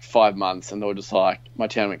for like 5 months, and they were just like, my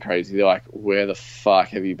town went crazy. They're like, "Where the fuck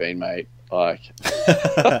have you been, mate?" Like,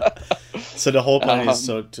 So the whole plan is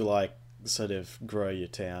sort of grow your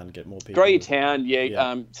town, get more people. grow your town,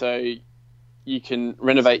 Yeah. So you can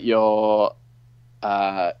renovate your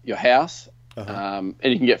house, and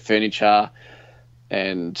you can get furniture.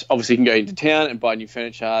 And obviously, you can go into town and buy new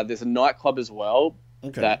furniture. There's a nightclub as well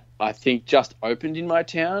that I think just opened in my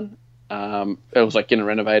town. It was like getting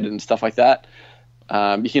renovated and stuff like that.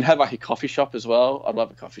 You can have like a coffee shop as well. I'd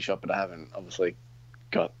love a coffee shop, but I haven't obviously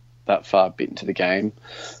got that far bit into the game.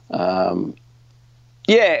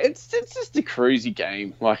 It's just a cruisy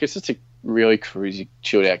game. Like it's just a really cruisy,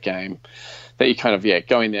 chilled out game that you kind of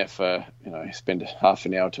go in there for spend half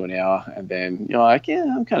an hour to an hour, and then you're like,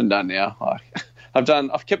 I'm kind of done now. Like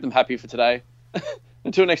I've kept them happy for today.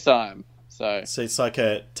 Until next time. So it's like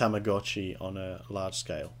a Tamagotchi on a large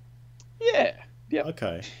scale. yeah.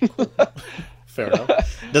 Okay. Cool. Fair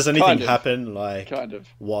enough. Does anything Kind of. happen like Kind of.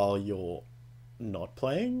 while you're not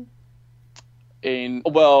playing? In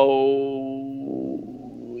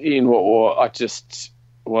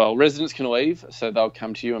what residents can leave, so they'll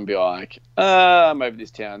come to you and be like, I'm over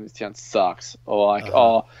this town sucks, or like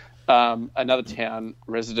another town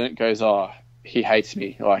resident goes, he hates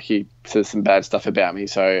me, like he says some bad stuff about me,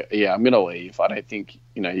 so I'm gonna leave. I don't think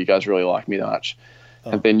you guys really like me that much.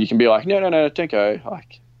 And then you can be like, no, don't go,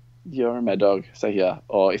 like you're a mad dog, stay here.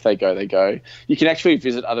 Or if they go, they go. You can actually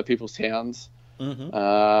visit other people's towns.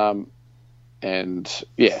 And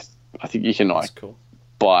I think you can That's cool.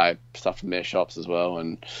 buy stuff from their shops as well,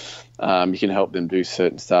 and you can help them do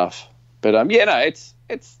certain stuff. But it's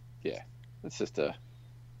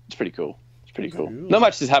pretty cool. It's pretty cool. Not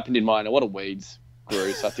much has happened in mine. A lot of weeds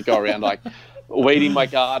grew, so I had to go around like weeding my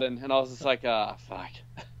garden, and I was just like, fuck,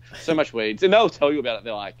 so much weeds. And they'll tell you about it.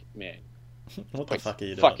 They're like, man, What the fuck are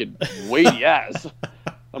you doing? fucking weedy ass.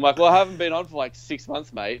 I'm like, well, I haven't been on for like 6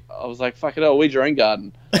 months, mate. I was like, fuck it, I'll weed your own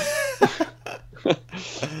garden.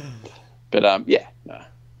 But yeah, no,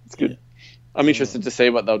 it's good. Yeah. I'm interested to see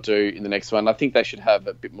what they'll do in the next one. I think they should have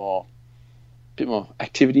a bit more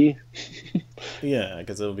activity. Yeah,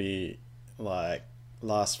 because it'll be like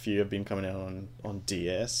last few have been coming out on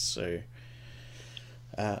DS. So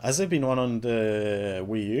has there been one on the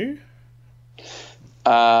Wii U?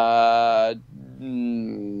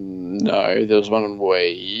 No, there was one on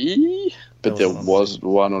Wii, but there was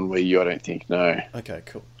one on Wii U. I don't think. No. Okay,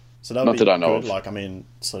 cool. So that would Not be that I know good. of. Like, I mean,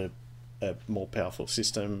 sort of a more powerful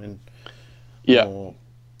system and Yeah. more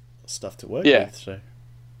stuff to work Yeah. with. So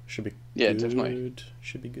should be Yeah, good. definitely.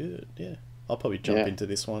 Should be good. Yeah. I'll probably jump Yeah. into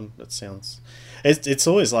this one. That sounds. It's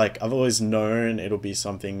always like I've always known it'll be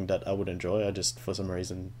something that I would enjoy. I just for some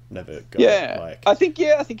reason never got Yeah. like. I think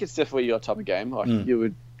it's definitely your type of game. Like you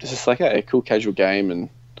would it's just like a cool casual game and.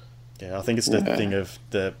 Yeah, I think it's the Yeah. thing of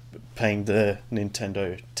the paying the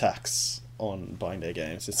Nintendo tax on buying their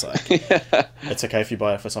games. It's like it's okay if you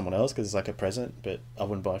buy it for someone else because it's like a present, but I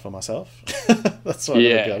wouldn't buy it for myself. That's why I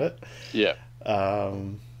never got it. Yeah.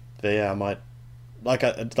 But yeah, I might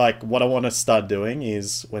like what I want to start doing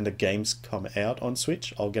is when the games come out on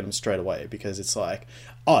Switch, I'll get them straight away because it's like,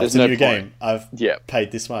 oh, There's it's a no new point. game. I've Yeah.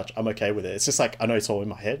 paid this much. I'm okay with it. It's just like I know it's all in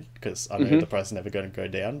my head because I know the price is never going to go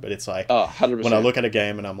down. But it's like Oh, 100%. when I look at a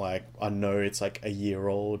game and I'm like, I know it's like a year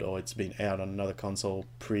old or it's been out on another console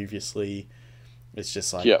previously. It's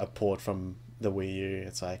just like Yeah. a port from the Wii U.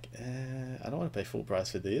 It's like, I don't want to pay full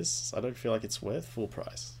price for this. I don't feel like it's worth full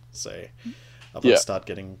price. So I'll Yeah. start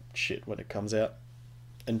getting shit when it comes out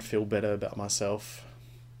and feel better about myself.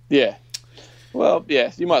 Yeah. Well,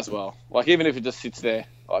 yeah, you might as well. Like, even if it just sits there,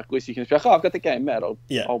 like, at least you can be like, oh, I've got the game, Matt. I'll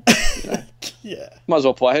Yeah. Yeah. might as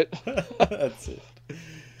well play it. That's it.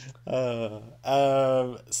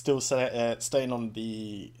 Still staying on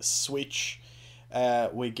the Switch,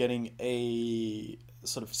 we're getting a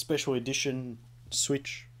sort of special edition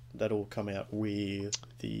Switch that'll come out with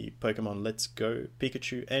the Pokemon Let's Go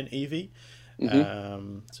Pikachu and Eevee.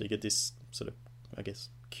 So you get this sort of, I guess,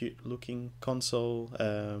 cute looking console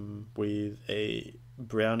with a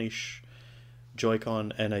brownish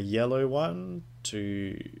Joy-Con and a yellow one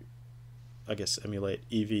to, I guess, emulate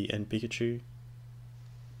Eevee and Pikachu.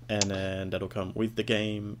 And then that'll come with the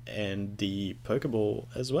game and the Pokeball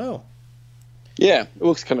as well. Yeah, it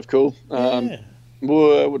looks kind of cool. Yeah.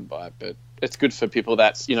 Well, I wouldn't buy it, but it's good for people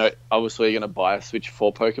that, obviously are going to buy a Switch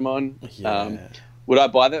for Pokemon. Yeah. Would I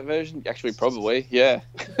buy that version? Actually, probably, yeah.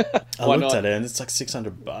 I looked at it and it's like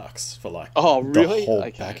 $600 for like Oh, really? the whole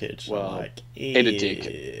Okay. package. Well, like, eat a dick.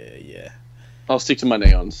 Yeah. I'll stick to my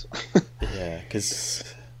neons. Yeah, because,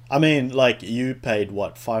 I mean, like, you paid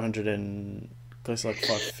what, 500 and close to like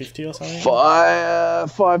 550 or something?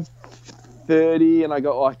 530, and I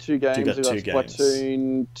got like two games. You got two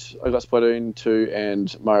Splatoon. I got Splatoon 2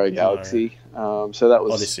 and Mario Galaxy. So that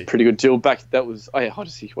was Odyssey. a pretty good deal. That was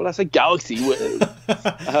Odyssey. What did I say? Galaxy.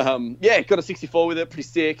 Yeah, got a 64 with it. Pretty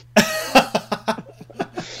sick.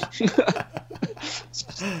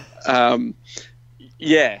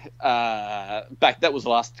 That was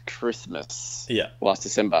last Christmas. Yeah. Last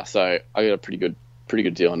December. So I got a pretty good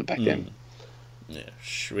deal on it back then. Yeah,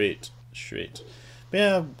 sweet. But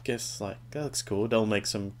yeah, I guess, like, that looks cool. They'll make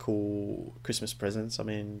some cool Christmas presents. I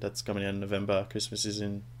mean, that's coming out in November. Christmas is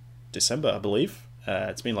in December, I believe.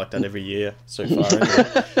 It's been like that every year so far.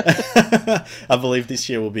 Anyway. I believe this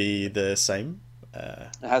year will be the same. It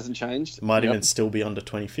hasn't changed. It might even still be on the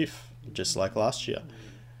 25th, just like last year.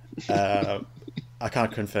 I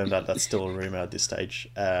can't confirm that. That's still a rumor at this stage.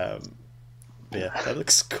 But yeah, that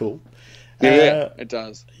looks cool. Yeah, it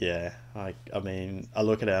does. Yeah, I mean, I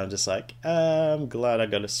look at it and I'm just like, I'm glad I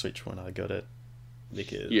got a Switch when I got it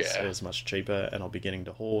because it was much cheaper and I'll be getting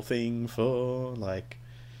the whole thing for like,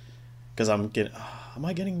 because am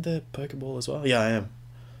I getting the Pokeball as well? Yeah, I am.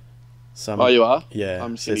 So You are? Yeah.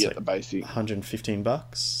 I'm just so going to it's get the basic.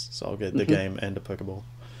 $115, so I'll get the game and the Pokeball.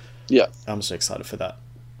 Yeah. I'm so excited for that.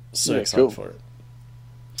 So Yeah, excited cool. for it.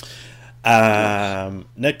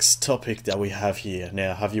 Next topic that we have here.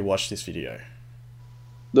 Now, have you watched this video?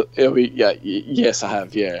 Yes, I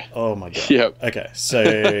have, yeah. Oh my god. Yep. Okay, so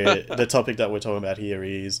the topic that we're talking about here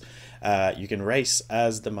is you can race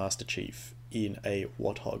as the Master Chief in a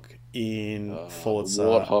Warthog in Forza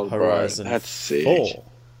Warthog, bro. Horizon That's sick.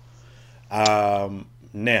 4.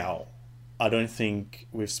 Now, I don't think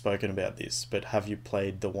we've spoken about this, but have you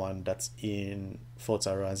played the one that's in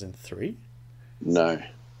Forza Horizon 3? No.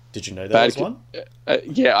 Did you know there was one?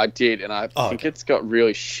 Yeah, I did, and I think okay. it's got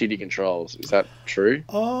really shitty controls. Is that true?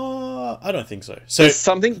 I don't think so. So There's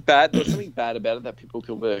something bad. There's something bad about it that people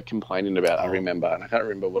were complaining about. I remember, and I can't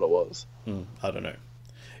remember what it was. I don't know.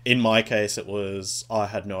 In my case, it was I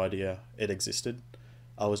had no idea it existed.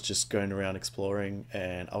 I was just going around exploring,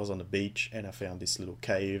 and I was on the beach, and I found this little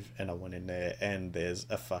cave, and I went in there, and there's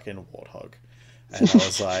a fucking warthog. And I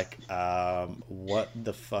was like, what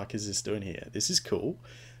the fuck is this doing here? This is cool.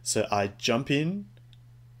 So I jump in,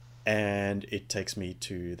 and it takes me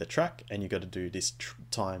to the track, and you got to do this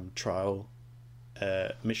time trial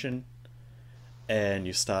mission, and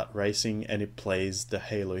you start racing, and it plays the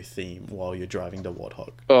Halo theme while you're driving the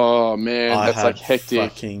Warthog. Oh man, that's like hectic.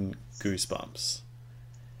 Fucking goosebumps.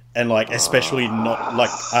 And like, especially not like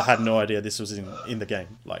I had no idea this was in the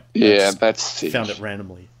game. Like, that's sick. Found it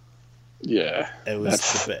randomly. Yeah, it was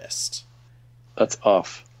the best. That's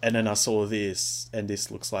off. And then I saw this, and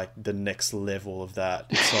this looks like the next level of that.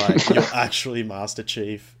 It's like you're actually Master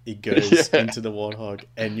Chief. It goes into the Warthog,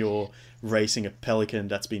 and you're racing a pelican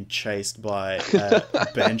that's been chased by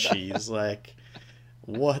banshees. Like,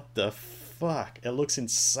 what the fuck? It looks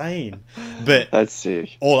insane. But that's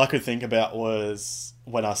sick. All I could think about was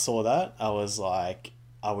when I saw that, I was like,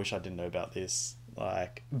 I wish I didn't know about this.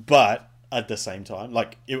 Like, but at the same time,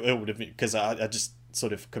 like it would have been because I just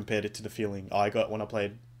sort of compared it to the feeling I got when I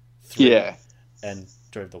played 3 and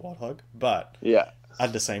drove the Warthog. But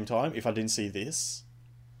at the same time, if I didn't see this,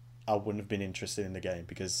 I wouldn't have been interested in the game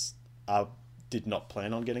because I did not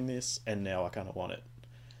plan on getting this, and now I kind of want it.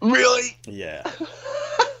 Really? Yeah.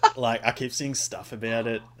 Like, I keep seeing stuff about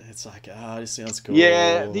it. It's like, this sounds cool.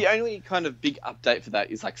 Yeah, the only kind of big update for that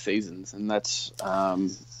is like seasons, and that's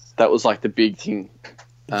that was like the big thing.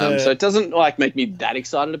 So it doesn't like make me that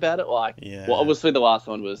excited about it. Like, well, obviously the last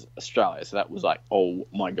one was Australia, so that was like, oh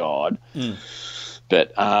my god.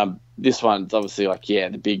 But this one's obviously like,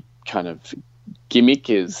 the big kind of gimmick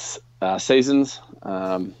is seasons.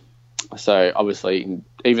 So obviously,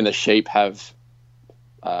 even the sheep have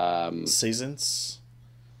seasons.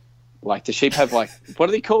 Like the sheep have like, what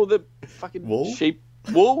do they call the fucking wool? Sheep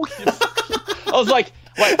wool? I was like,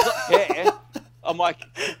 wait, it's not hair. I'm like,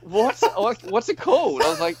 what? I'm like, what's it called? I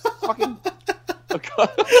was like, fucking.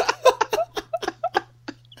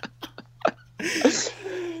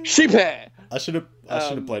 Sheep hair. I should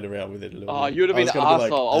have played around with it a little. Oh, you would have been an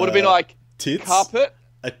arsehole. I would have been like, tits, carpet,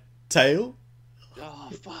 a tail. Oh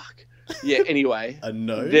fuck. Yeah. Anyway, a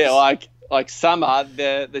nose. Yeah, like summer,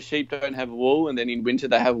 the sheep don't have wool, and then in winter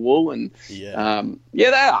they have wool, and they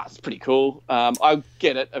are. It's pretty cool. I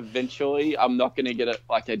get it eventually. I'm not going to get it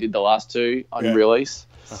like I did the last two on release.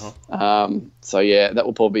 So that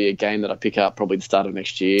will probably be a game that I pick up probably the start of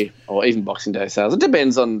next year, or even Boxing Day sales. It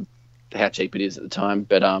depends on how cheap it is at the time,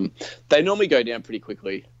 but they normally go down pretty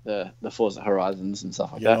quickly. The Forza Horizons and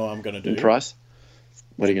stuff like that. You know what I'm going to do? In price.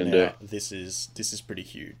 What are you going to do? This is pretty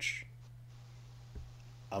huge.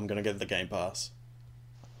 I'm going to get the Game Pass.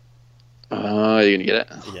 Oh, you're going to get it?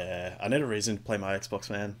 Yeah. I need a reason to play my Xbox,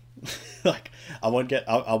 man. Like,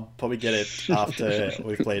 I'll probably get it after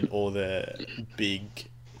we've played all the big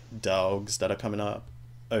dogs that are coming up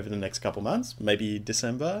over the next couple months. Maybe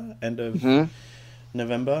December, end of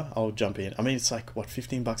November, I'll jump in. I mean, it's like, what,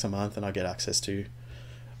 $15 a month, and I get access to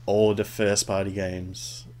all the first-party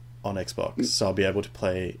games on Xbox. So I'll be able to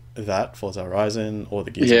play that, Forza Horizon, or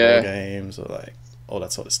the Gears of War games, or like all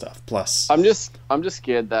that sort of stuff. Plus, I'm just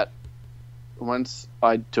scared that once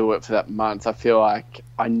I do it for that month, I feel like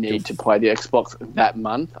I need to play the Xbox that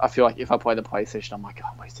month. I feel like if I play the PlayStation, I'm like,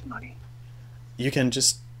 I'm wasting money. You can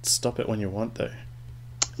just stop it when you want, though.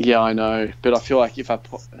 Yeah, I know, but I feel like if I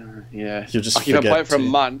you'll just like if I play it for a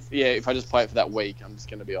month, if I just play it for that week, I'm just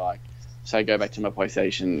going to be like, say, go back to my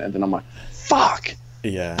PlayStation, and then I'm like, fuck.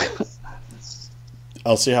 Yeah.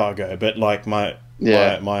 I'll see how I go, but like my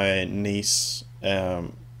niece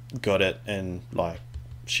got it, and like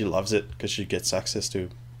she loves it because she gets access to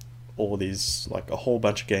all these, like a whole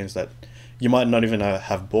bunch of games that you might not even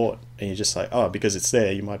have bought, and you're just like, because it's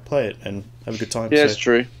there, you might play it and have a good time. Yeah, it's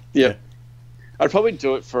true. Yeah. I'd probably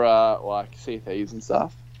do it for like Sea of Thieves and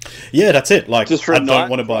stuff. Yeah, that's it. Like, just for I don't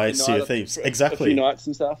want to buy Sea of Thieves. Exactly. A few nights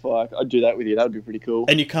and stuff. Like, I'd do that with you. That would be pretty cool.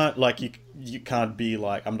 And you can't you can't be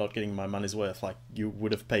like, I'm not getting my money's worth. Like, you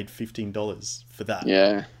would have paid $15 for that.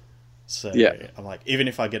 Yeah. So I'm like, even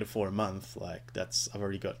if I get it for a month, like I've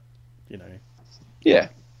already got, Yeah,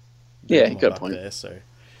 good point. There, so.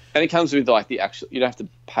 And it comes with like the actual. You don't have to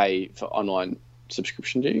pay for online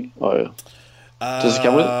subscription, do you? Or does it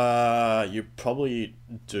come with it? You probably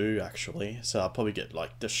do actually. So I'll probably get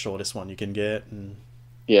like the shortest one you can get, and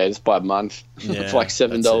Yeah, just buy a month Yeah, for like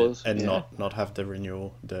 $7, that's it. And yeah. not have the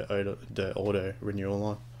renewal, the auto renewal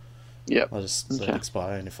on. Yep. I'll just let Okay. it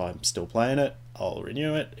expire, and if I'm still playing it, I'll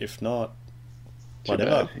renew it. If not, Too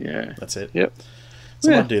whatever. bad, yeah. That's it. Yep. So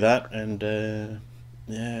I Yeah. might do that, and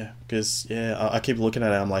yeah, because I keep looking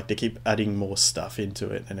at it. I'm like, they keep adding more stuff into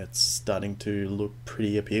it, and it's starting to look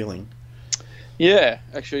pretty appealing. Yeah,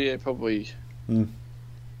 actually, yeah, probably.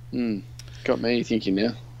 Mm. Got me thinking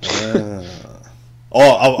now. Uh,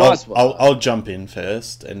 oh, Nice one. I'll jump in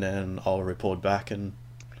first, and then I'll report back, and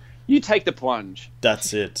You take the plunge.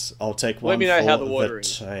 that's it. I'll take Let one me know for how the water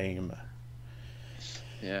is. team.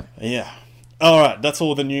 Yeah. Yeah. All right, that's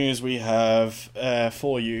all the news we have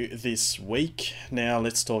for you this week. Now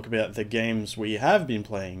let's talk about the games we have been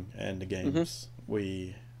playing and the games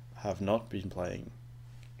we have not been playing.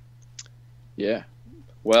 Yeah.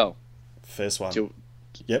 Well, First one. do-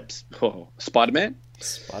 Yep, Spider-Man.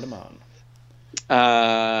 Spider-Man.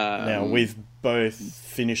 Now, Now we've both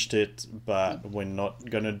finished it, but we're not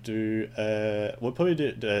gonna do. We'll probably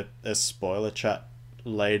do a spoiler chat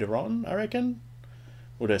later on, I reckon.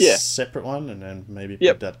 Or a Yeah. separate one, and then maybe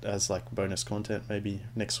Yep. put that as like bonus content maybe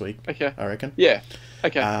next week. Okay. I reckon. Yeah.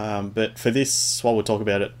 Okay. But for this, while we'll talk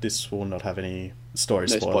about it, this will not have any story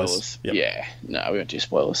No spoilers. spoilers. Yep. Yeah. No, we won't do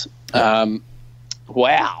spoilers. Yep.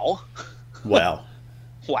 Wow. Wow.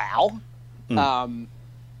 Wow. Mm.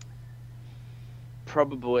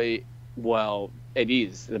 Probably, well, it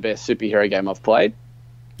is the best superhero game I've played.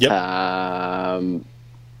 Yep.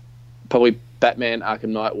 Probably Batman Arkham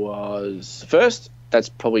Knight was first. That's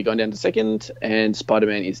probably gone down to second. And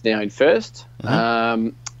Spider-Man is now in first.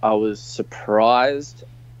 I was surprised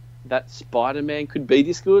that Spider-Man could be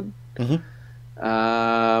this good.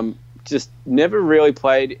 Just never really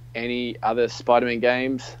played any other Spider-Man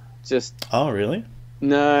games. Just Oh, really?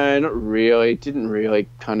 no, not really. Didn't really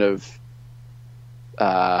kind of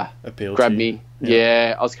Appeal grab to you? me.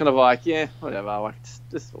 Yeah, I was kind of like, yeah, whatever. Like,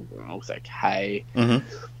 this looks okay.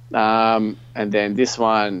 And then this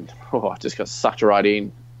one, I just got sucked right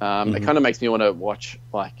in. It kind of makes me want to watch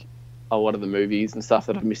like a lot of the movies and stuff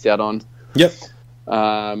that I've missed out on. Yep.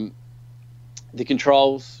 The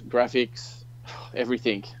controls, graphics,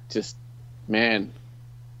 everything, just man,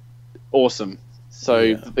 awesome. So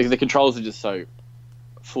Yeah. the controls are just so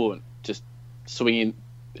fluent, just swinging,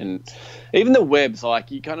 and even the webs,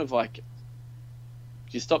 like you kind of like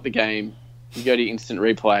you stop the game, you go to instant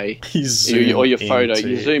replay, or your photo,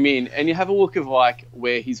 you zoom in, and you have a look of like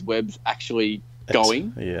where his web's actually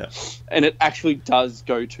going, Yeah. and it actually does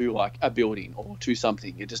go to like a building or to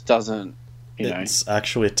something. It just doesn't, you know. It's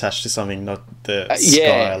actually attached to something, not the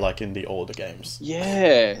yeah. sky like in the older games.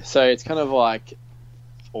 Yeah, so it's kind of like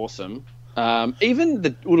awesome. Even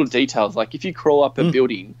the little details, like if you crawl up a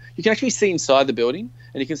building, you can actually see inside the building,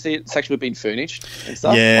 and you can see it's actually been furnished and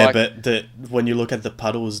stuff. Yeah, like, but when you look at the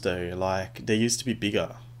puddles though, like they used to be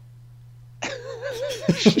bigger.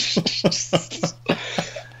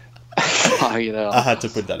 you know, I had to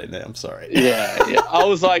put that in there. I'm sorry. yeah. I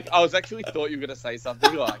was actually thought you were gonna say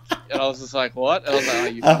something like, and I was just like, what? And I was like, oh,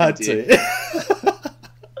 you I had fucking did.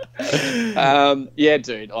 to. Yeah,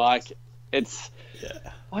 dude. Like, it's. Yeah.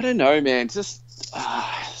 I don't know, man. Just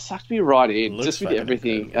sucked me right in, Looks just with fucking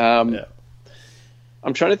everything. Yeah.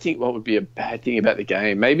 I'm trying to think what would be a bad thing about the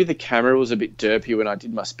game. Maybe the camera was a bit derpy when I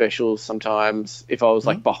did my specials sometimes. If I was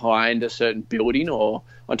like behind a certain building or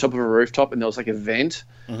on top of a rooftop and there was like a vent.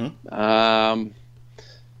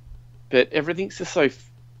 But everything's just so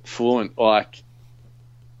fluent, like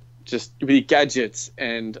just with your gadgets.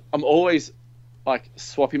 And I'm always like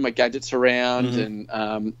swapping my gadgets around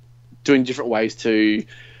and doing different ways to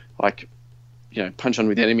like, you know, punch on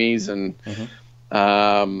with enemies and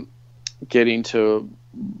get into.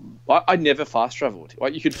 I never fast traveled.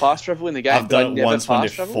 Like you could fast travel in the game. I've but I done it never once when they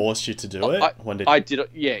fast traveled. forced you to do it. I did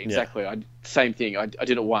it. Yeah, exactly. Same thing. I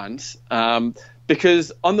did it once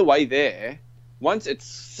because on the way there, once it's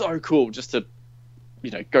so cool just to,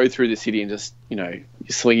 you know, go through the city and just, you know, you're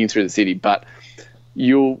swinging through the city, but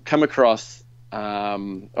you'll come across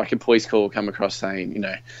like a police call will come across saying, you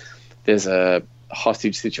know, there's a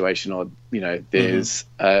hostage situation or, you know, there's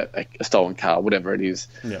a stolen car, whatever it is.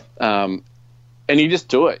 Yeah. And you just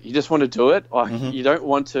do it. You just want to do it. Like you don't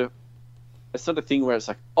want to. It's not a thing where it's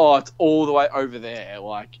like, oh, it's all the way over there.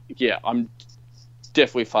 Like, yeah, I'm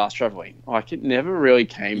definitely fast traveling. Like, it never really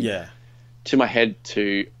came to my head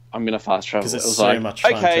to I'm going to fast travel. Because it's it was so like, much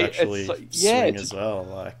fun okay, to actually swing as well.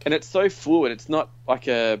 Like, and it's so fluid. It's not like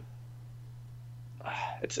a.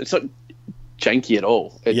 It's not janky at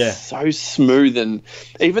all. It's so smooth, and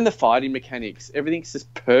even the fighting mechanics, everything's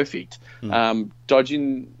just perfect.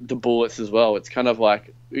 Dodging the bullets as well. It's kind of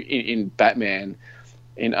like in Batman,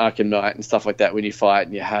 in Arkham Knight and stuff like that, when you fight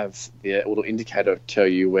and you have the little indicator tell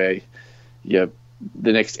you where the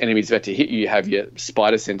next enemy's about to hit you, you have your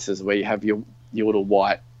spider sensors where you have your little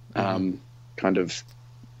white kind of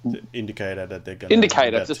The indicator that they're going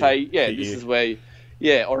indicator to say, this is where,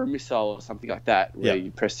 or a missile or something like that, where you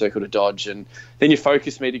press circle to dodge, and then your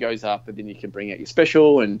focus meter goes up, and then you can bring out your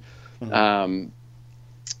special, and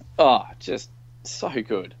just so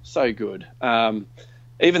good.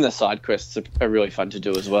 Even the side quests are really fun to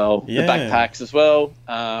do as well. Yeah. The backpacks as well.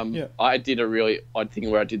 I did a really odd thing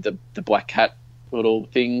where I did the Black Cat little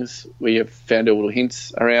things where you found all little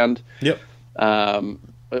hints around. Yep.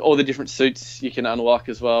 All the different suits you can unlock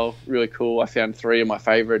as well. Really cool. I found 3 of my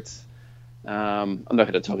favourites. I'm not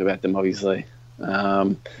going to talk about them, obviously.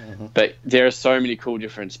 But there are so many cool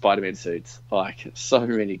different Spider-Man suits. Like, so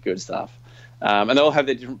many good stuff. And they all have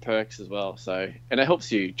their different perks as well. And it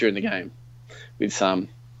helps you during the game with some,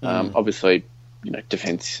 obviously,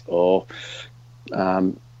 defense or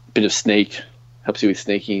bit of sneak. Helps you with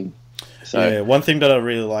sneaking. So one thing that I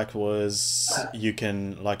really liked was you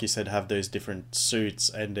can, like you said, have those different suits,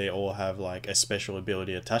 and they all have like a special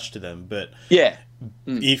ability attached to them. But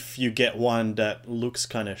if you get one that looks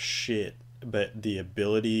kind of shit, but the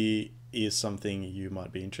ability is something you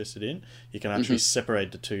might be interested in, you can actually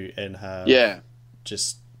separate the two and have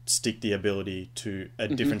just stick the ability to a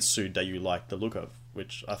different suit that you like the look of,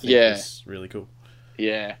 which I think is really cool.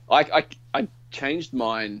 Yeah, I changed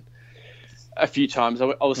mine a few times.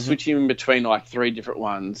 I was switching between like 3 different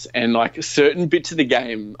ones, and like certain bits of the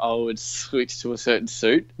game I would switch to a certain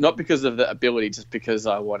suit, not because of the ability, just because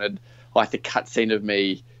I wanted like the cutscene of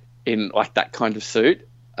me in like that kind of suit.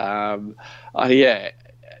 It's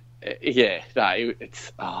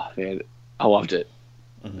man, I loved it.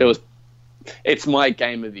 It's my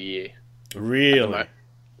game of the year. Really?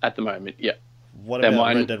 At the moment, yeah. What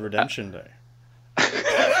about Red Dead Redemption though?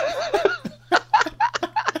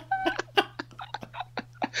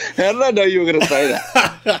 How did I know you were going to say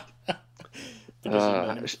that?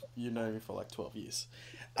 Because you know me for like 12 years.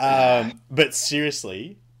 But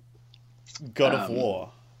seriously, God of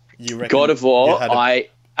War. You reckon God of War, I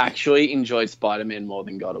actually enjoyed Spider-Man more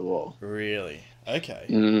than God of War. Really? Okay.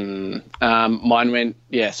 Mine went,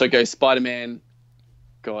 so go Spider-Man,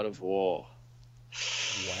 God of War.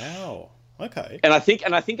 Wow. Okay. And I think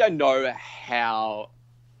I know how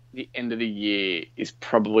the end of the year is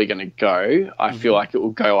probably going to go. I feel like it will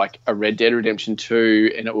go like a Red Dead Redemption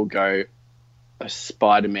 2, and it will go a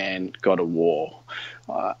Spider-Man God of War.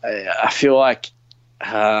 I feel like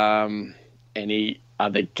any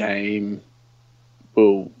other game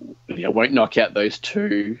won't knock out those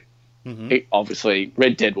two. Obviously,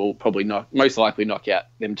 Red Dead will probably most likely knock out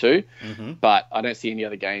them two, but I don't see any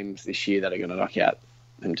other games this year that are going to knock out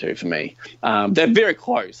them two for me. They're very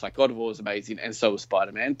close. Like God of War is amazing, and so was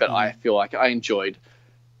Spider-Man, but I feel like I enjoyed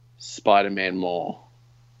Spider-Man more.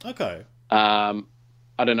 Okay. I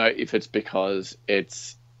don't know if it's because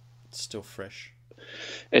it's still fresh.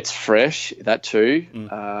 It's fresh, that too.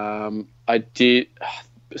 I did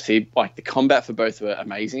see like the combat for both were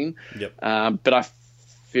amazing. Yep. But I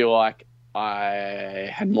feel like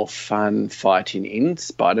I had more fun fighting in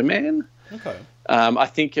Spider-Man. Okay. I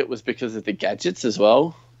think it was because of the gadgets as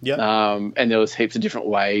well. Yeah. And there was heaps of different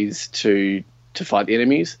ways to fight the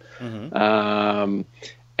enemies. And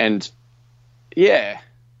I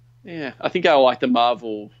think I like the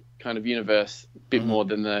Marvel kind of universe a bit more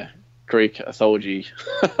than the Greek mythology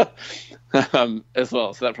as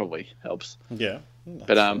well. So that probably helps. Yeah.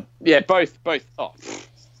 But both. Oh,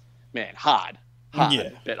 man, hard. Yeah.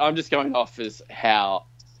 But I'm just going off as how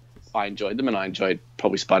I enjoyed them, and I enjoyed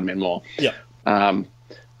probably Spider-Man more. Yeah. But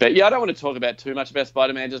I don't want to talk about too much about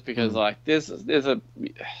Spider-Man just because like there's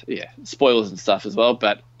spoilers and stuff as well.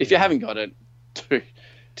 But if you haven't got it,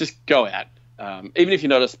 just go out. Even if you're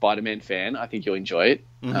not a Spider-Man fan, I think you'll enjoy it.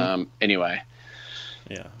 Anyway.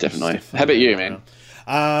 Yeah. Definitely. How about you, man?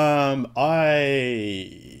 I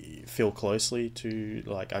feel closely to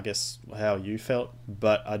like I guess how you felt,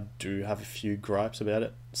 but I do have a few gripes about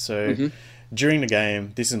it. So during the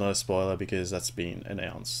game, this is not a spoiler because that's been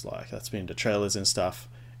announced, like that's been in the trailers and stuff.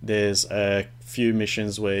 There's a few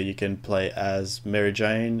missions where you can play as Mary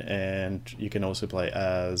Jane, and you can also play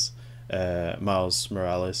as Miles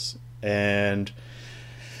Morales. And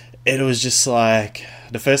it was just like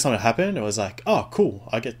the first time it happened, it was like, oh cool,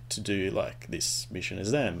 I get to do like this mission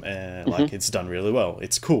as them, and like it's done really well,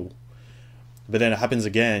 it's cool. But then it happens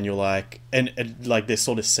again, you're like, and like they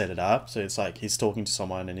sort of set it up, so it's like he's talking to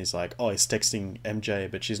someone and he's like, oh, he's texting MJ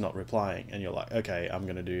but she's not replying, and you're like, okay, I'm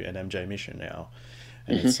gonna do an MJ mission now.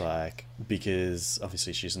 And it's like, because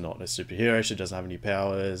obviously she's not a superhero, she doesn't have any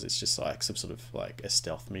powers, it's just like some sort of like a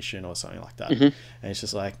stealth mission or something like that. And it's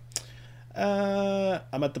just like,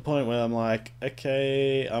 I'm at the point where I'm like,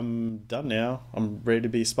 okay, I'm done now. I'm ready to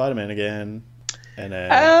be Spider-Man again. And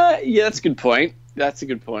yeah, that's a good point. That's a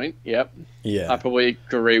good point. Yep. yeah, I probably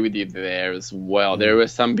agree with you there as well. There were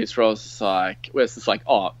some bits where I was just like, where it's just like,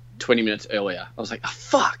 20 minutes earlier. I was like, oh,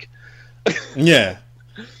 fuck. yeah,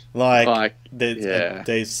 Like,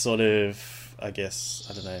 they sort of, I guess,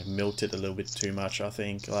 I don't know, milked it a little bit too much. I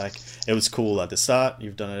think like it was cool at the start.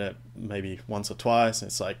 You've done it maybe once or twice, and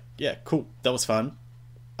it's like, yeah, cool, that was fun.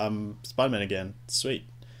 I'm Spider-Man again, sweet.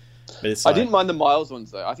 But it's I like, didn't mind the Miles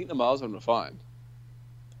ones though. I think the Miles one were fine.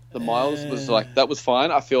 The Miles was like, that was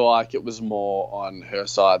fine. I feel like it was more on her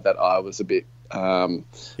side that I was a bit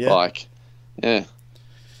like, yeah.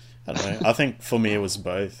 I don't know. I think for me it was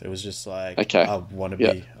both. It was just like, Okay. I want to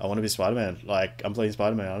be Spider-Man. Like, I'm playing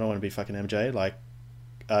Spider-Man. I don't want to be fucking MJ. Like,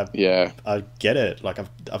 I get it. Like,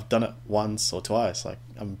 I've done it once or twice. Like,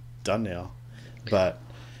 I'm done now. But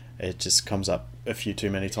it just comes up a few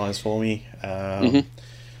too many times for me.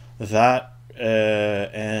 That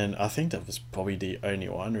and I think that was probably the only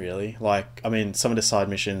one really. Like, I mean, some of the side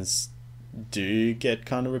missions do get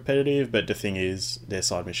kind of repetitive, but the thing is, they're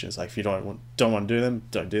side missions. Like, if you don't want to do them,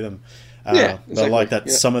 don't do them. Yeah, But exactly. like that,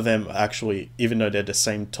 Yeah. some of them actually, even though they're the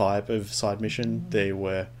same type of side mission, they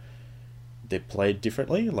played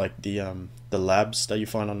differently. Like the labs that you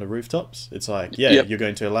find on the rooftops. It's like, yeah, Yep. you're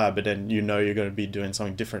going to a lab, but then you know you're going to be doing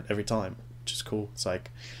something different every time, which is cool. It's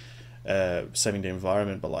like saving the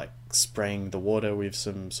environment, but like spraying the water with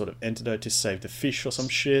some sort of antidote to save the fish or some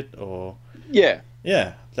shit, or Yeah.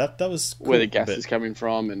 yeah, that was cool. Where the gas but, is coming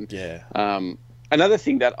from. And yeah, another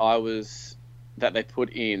thing that they put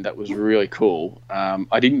in that was really cool,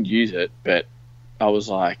 I didn't use it, but I was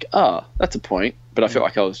like, that's a point. But I felt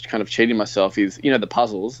like I was kind of cheating myself, is, the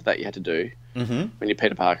puzzles that you had to do when you're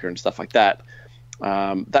Peter Parker and stuff like that.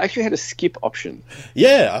 They actually had a skip option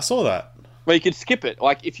yeah, I saw that. where you could skip it.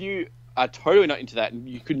 Like, if you are totally not into that, and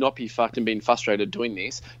you could not be fucked and being frustrated doing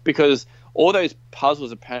this, because all those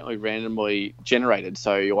puzzles apparently randomly generated.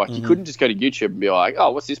 So you're like, you couldn't just go to YouTube and be like,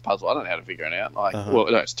 oh, what's this puzzle? I don't know how to figure it out. Like,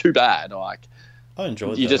 well, no, it's too bad. Like, I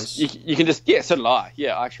enjoyed you those. you can just, yeah, so did I.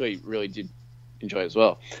 Yeah, I actually really did enjoy it as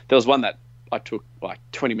well. There was one that I took like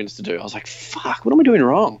 20 minutes to do. I was like, fuck, what am I doing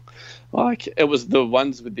wrong? Like, it was the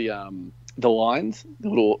ones with the lines, the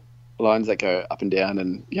little lines that go up and down,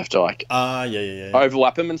 and you have to like yeah.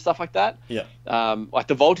 overlap them and stuff like that. Yeah. Like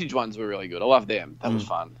the voltage ones were really good. I love them. That was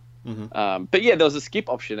fun. But yeah, there was a skip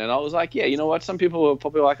option, and I was like, yeah, you know what? Some people are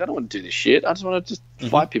probably like, I don't want to do this shit. I just want to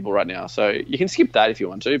just fight people right now. So you can skip that if you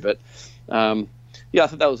want to. But yeah, I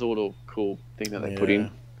thought that was a little cool thing that they put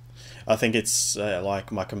in. I think it's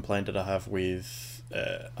like my complaint that I have with,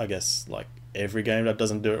 I guess, like every game that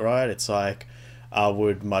doesn't do it right. It's like, I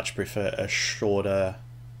would much prefer a shorter,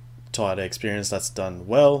 tighter experience that's done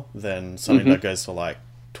well than something that goes for like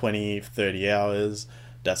 20, 30 hours.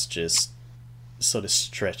 That's just sort of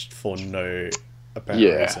stretched for no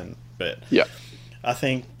apparent reason. But Yeah. I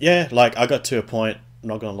think, yeah, like I got to a point,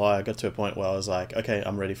 not gonna lie, I got to a point where I was like, okay,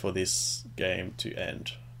 I'm ready for this game to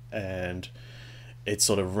end. And it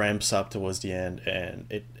sort of ramps up towards the end, and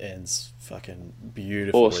it ends fucking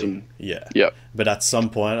beautifully. Awesome. Yeah. Yep. But at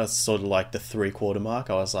some point, I sort of like the 3/4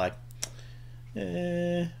 mark, I was like,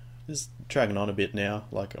 it's dragging on a bit now.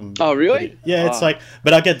 Like, I'm Oh, really? yeah, it's like,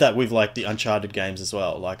 but I get that with like the Uncharted games as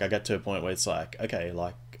well. Like, I get to a point where it's like, okay,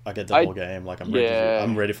 like I get the whole game. Like,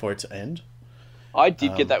 I'm ready for it to end. I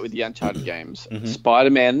did get that with the Uncharted games.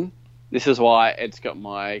 Spider-Man, this is why it's got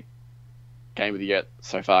my game of the year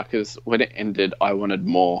so far, because when it ended, I wanted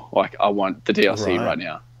more. Like, I want the DLC right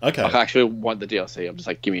now. Okay. Like, I actually want the DLC. I'm just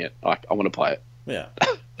like, give me it. Like, I want to play it. Yeah,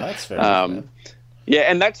 that's fair enough, man. Yeah,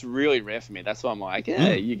 and that's really rare for me. That's why I'm like,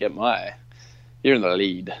 yeah, you're in the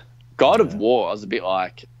lead. God of War, I was a bit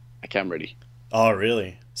like, okay, I'm ready. Oh,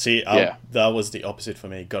 really? See, that was the opposite for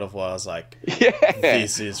me. God of War, I was like, Yeah.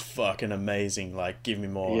 this is fucking amazing. Like, give me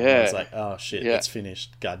more. Yeah. And I was like, oh shit, Yeah. it's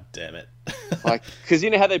finished. God damn it. Like, because you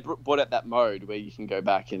know how they brought out that mode where you can go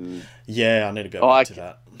back and... Yeah, I need to go back to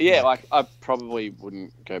that. Yeah, like, I probably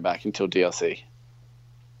wouldn't go back until DLC.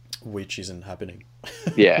 Which isn't happening.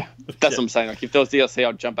 Yeah, that's what I'm saying. Like, if there was DLC,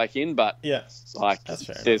 I'd jump back in, but Yeah, like, that's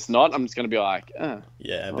fair there's not. I'm just going to be like,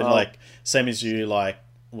 yeah. But Well- like, same as you, like,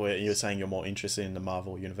 where you're saying you're more interested in the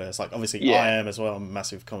Marvel universe. Like, obviously, Yeah. I am as well. I'm a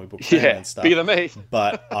massive comic book fan yeah, and stuff. bigger than me.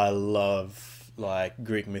 But I love, like,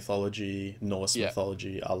 Greek mythology, Norse Yeah.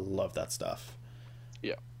 mythology. I love that stuff.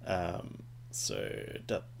 Yeah. So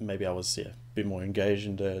that maybe I was a bit more engaged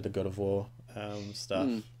in the God of War stuff.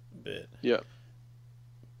 But Yeah.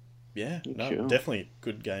 yeah, no, Cool. definitely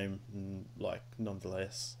good game. Like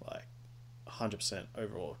nonetheless, like 100%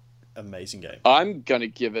 overall, amazing game. I'm gonna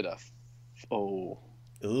give it a. Oh.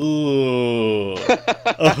 Ooh,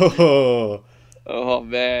 oh, Oh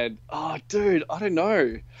man. Oh dude, I don't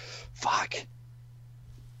know. Fuck.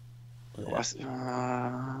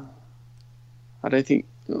 yeah. I don't think.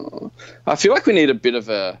 I feel like we need a bit of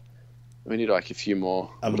a. We need like a few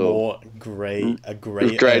more. a little- more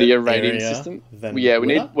gradier rating area system. Than Yeah,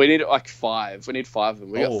 winner? we need like 5. We need 5 of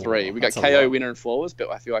them. We Oh, got 3. We got that's a KO, lot. winner, and flawless.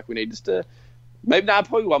 But I feel like we need just to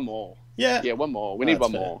probably one more. Yeah, Yeah, one more. We No, need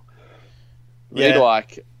one that's fair. more. We need Yeah. to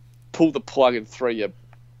like pull the plug and throw your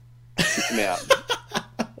system out.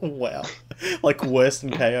 Wow, like worse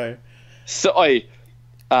than KO. So like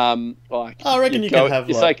I reckon you can have,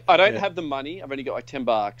 It's like- like I don't yeah. have the money. I've only got like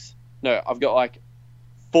 $10. No, I've got like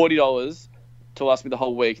 $40 to last me the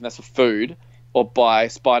whole week, and that's for food. Or buy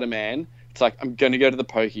Spider-Man. It's like I'm going to go to the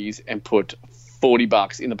pokies and put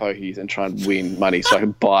 $40 in the pokies and try and win money so I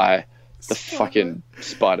can buy the fucking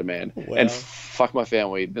Spider-Man Wow. and fuck my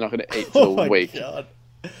family. They're not going to eat for Oh the my week. god!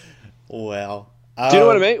 Wow. Do you know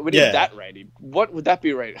what I mean? We need yeah. that rating. What would that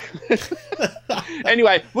be rated?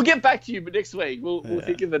 Anyway, we'll get back to you, but next week we'll Yeah.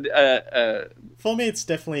 think of a. For me, it's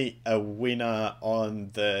definitely a winner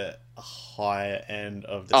on the higher end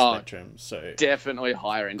of the Oh, spectrum. So Definitely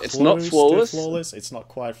higher end. It's close not to flawless. flawless. It's not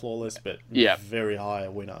quite flawless, but Yeah. very high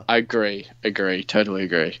winner. I agree. Totally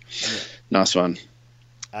agree. Nice one.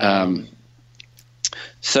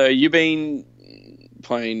 So you've been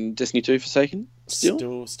playing Destiny 2 Forsaken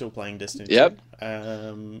still? Still playing Destiny. Yep.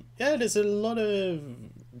 2. Yeah, there's a lot of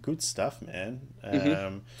good stuff, man.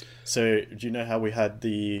 Mm-hmm. So do you know how we had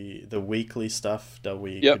the weekly stuff that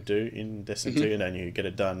we Yep. could do in Destiny 2, and then you get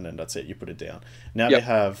it done, and that's it. You put it down. Now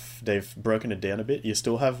Yep. they've broken it down a bit. You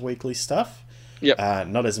still have weekly stuff. Yep.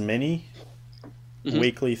 Not as many Mm-hmm.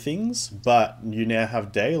 weekly things, but you now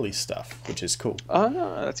have daily stuff, which is cool. Oh,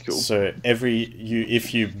 that's cool. So if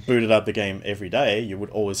you booted up the game every day, you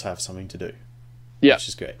would always have something to do. Yeah. Which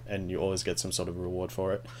is great, and you always get some sort of reward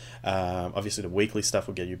for it. Obviously, the weekly stuff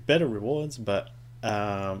will get you better rewards, but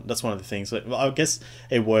that's one of the things that, well, I guess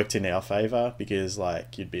it worked in our favor, because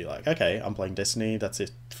like you'd be like, okay, I'm playing Destiny, that's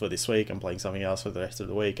it for this week. I'm playing something else for the rest of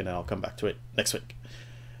the week, and then I'll come back to it next week.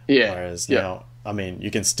 Yeah. Whereas yeah. now, I mean,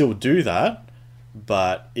 you can still do that,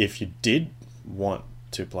 but if you did want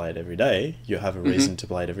to play it every day, you have a reason to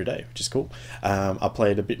play it every day, which is cool. I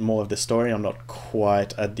played a bit more of the story. I'm not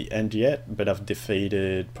quite at the end yet, but I've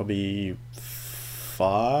defeated probably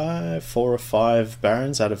 4 or 5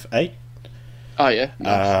 Barons out of 8. Oh, yeah.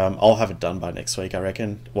 Nice. I'll have it done by next week, I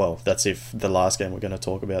reckon. Well, that's if the last game we're going to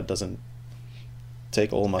talk about doesn't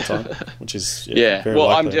take all my time, which is yeah. very Well,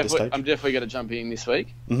 likely at this stage. I'm definitely going to jump in this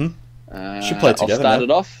week. Mhm. Should play together I'll start now.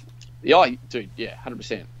 it off. Yeah, dude. Yeah,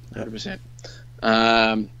 100%. 100%.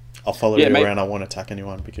 I'll follow Yeah, you mate. around. I won't attack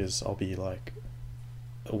anyone because I'll be like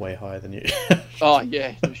way higher than you. Oh,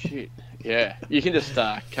 yeah. No shit. Yeah. You can just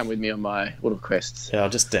come with me on my little quests. Yeah, I'll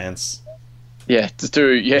just dance, Yeah. Just do,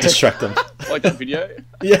 yeah. distract them. Like that video.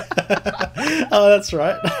 Yeah. Oh, that's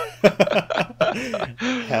right.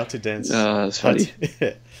 How to dance. Oh, that's funny.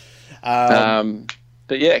 Yeah.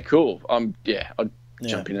 But yeah, cool. I'll Yeah.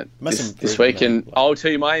 jump in it Must this improve week, on and that. I'll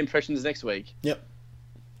tell you my impressions next week. Yep.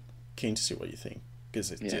 Keen to see what you think,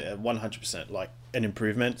 because it's Yeah. 100% like an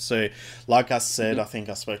improvement. So, like I said, I think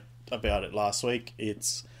I spoke about it last week.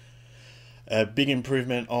 It's a big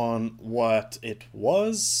improvement on what it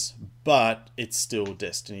was, but it's still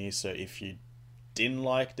Destiny. So if you didn't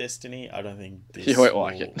like Destiny, I don't think this You won't will,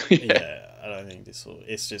 like it. Yeah, I don't think this will.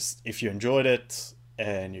 It's just, if you enjoyed it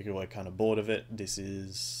and you were kind of bored of it, this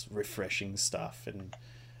is refreshing stuff and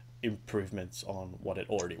improvements on what it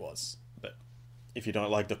already was. But if you don't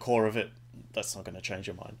like the core of it, that's not going to change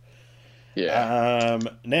your mind. Yeah.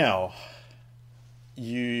 Now,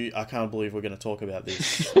 I can't believe we're going to talk about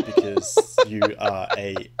this because you are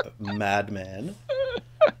a madman.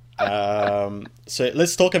 So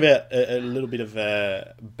let's talk about a little bit of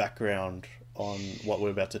background on what we're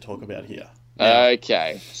about to talk about here.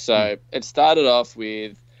 Okay, so it started off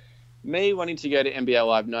with me wanting to go to NBA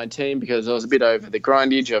Live 19 because I was a bit over the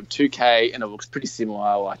grindage of 2K, and it looks pretty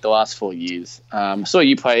similar like the last 4 years. Saw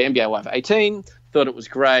you play NBA Live 18, thought it was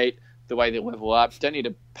great, the way they level up, don't need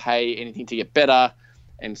to pay anything to get better,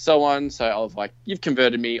 and so on. So I was like, you've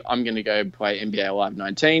converted me, I'm going to go play NBA Live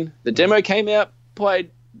 19. The demo came out,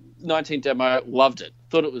 played 19 demo, loved it,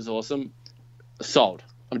 thought it was awesome, sold.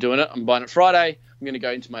 I'm doing it, I'm buying it Friday, I'm going to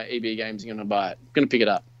go into my EB games and going to buy it, going to pick it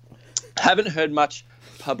up. Haven't heard much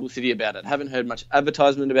publicity about it, haven't heard much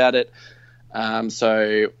advertisement about it.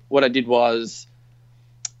 So what I did was,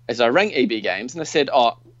 as I rang EB Games and I said,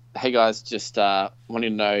 hey guys, just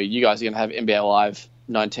wanting to know, you guys are going to have NBA Live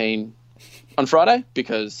 19 on Friday?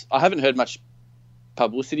 Because I haven't heard much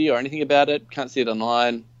publicity or anything about it. Can't see it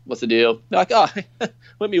online. What's the deal? They're like, oh,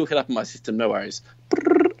 let me look it up in my system. No worries.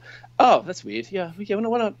 Oh, that's weird. Yeah,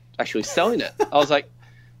 we're not actually selling it. I was like,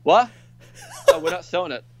 what? Oh, we're not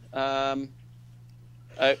selling it.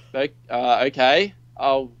 Okay.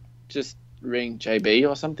 I'll just ring JB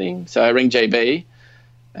or something. So I ring JB,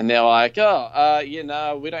 and they're like,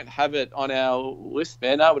 no, we don't have it on our list,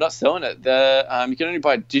 man. No, we're not selling it. You can only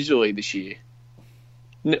buy it digitally this year.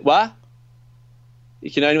 What? You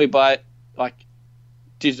can only buy it, like,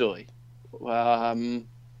 digitally.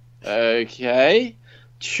 Okay.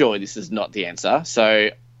 Surely this is not the answer. So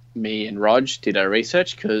me and Rog did our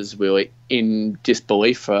research because we were in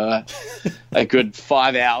disbelief for a good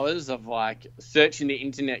 5 hours of, like, searching the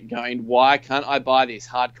internet going, why can't I buy this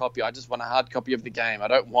hard copy? I just want a hard copy of the game. I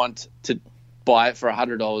don't want to buy it for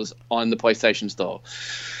 $100 on the PlayStation Store.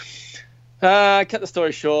 Cut the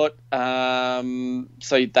story short.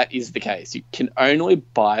 So that is the case. You can only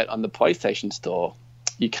buy it on the PlayStation Store.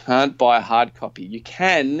 You can't buy a hard copy. You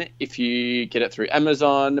can if you get it through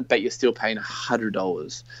Amazon, but you're still paying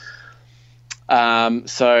 $100.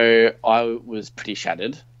 So I was pretty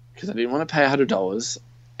shattered because I didn't want to pay $100.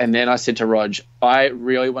 And then I said to Rog, I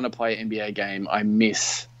really want to play an NBA game. I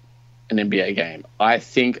miss an NBA game. I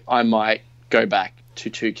think I might go back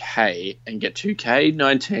to 2K and get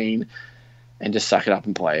 2K19 and just suck it up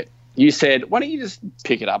and play it. You said, why don't you just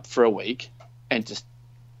pick it up for a week and just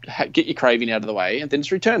get your craving out of the way and then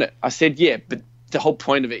just return it? I said, yeah, but the whole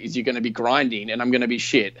point of it is you're going to be grinding and I'm going to be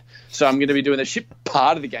shit. So I'm going to be doing the shit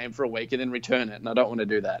part of the game for a week and then return it, and I don't want to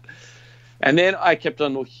do that. And then I kept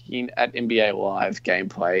on looking at NBA Live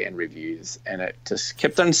gameplay and reviews, and it just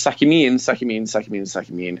kept on sucking me in.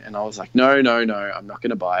 And I was like, no, I'm not going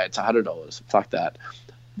to buy it. It's $100. Fuck that.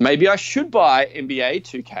 Maybe I should buy NBA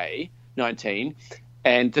 2K19,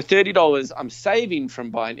 and the $30 I'm saving from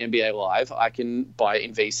buying NBA Live, I can buy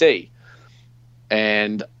in VC.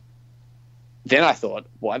 And then I thought,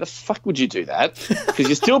 why the fuck would you do that? Because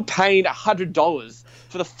you're still paying $100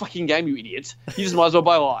 for the fucking game, you idiot. You just might as well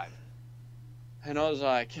buy Live. And I was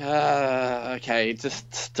like, okay,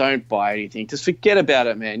 just don't buy anything. Just forget about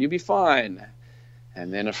it, man. You'll be fine.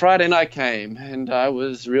 And then a Friday night came, and I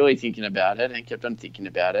was really thinking about it and kept on thinking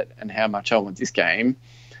about it and how much I want this game.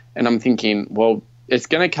 And I'm thinking, well, it's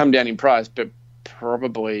going to come down in price, but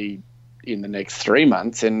probably in the next 3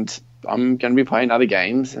 months, and I'm going to be playing other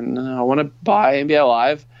games, and I want to buy NBA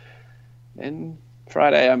Live. And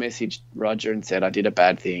Friday I messaged Roger and said I did a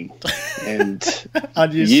bad thing. And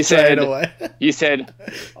you said,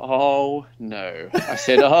 oh, no. I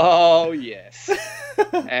said, oh, yes.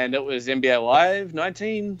 And it was NBA Live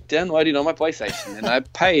 19 downloading on my PlayStation, and I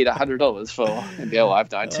paid $100 for NBA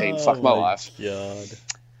Live 19. Fuck my life. God.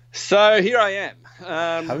 So here I am.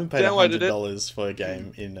 Haven't paid $100 for a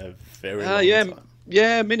game in a very long time.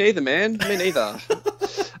 Yeah, me neither, man. Me neither.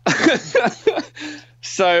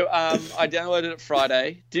 So I downloaded it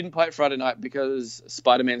Friday. Didn't play it Friday night because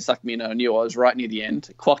Spider-Man sucked me in. I knew I was right near the end.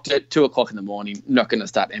 Clocked it 2 o'clock in the morning. Not going to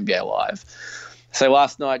start NBA Live. So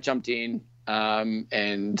last night jumped in,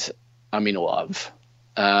 and I'm in love.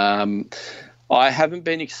 I haven't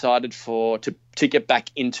been excited to get back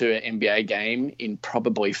into an NBA game in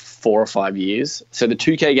probably 4 or 5 years. So the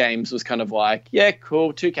 2K games was kind of like, yeah,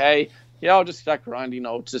 cool, 2K. Yeah, I'll just start grinding.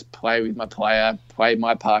 I'll just play with my player, play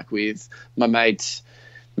my park with my mates,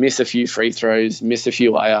 miss a few free throws, miss a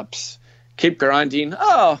few layups, keep grinding.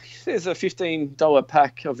 Oh, there's a $15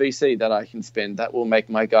 pack of VC that I can spend. That will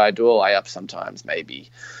make my guy do a layup sometimes,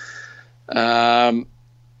 maybe. And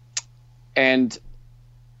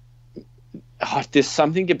there's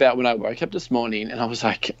something about when I woke up this morning and I was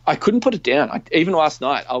like, I couldn't put it down. Even last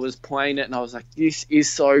night, I was playing it and I was like, this is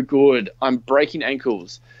so good. I'm breaking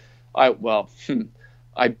ankles. I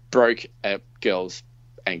broke a girl's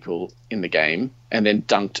ankle in the game and then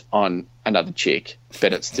dunked on another chick,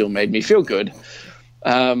 but it still made me feel good.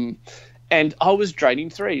 And I was draining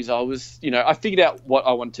threes. I figured out what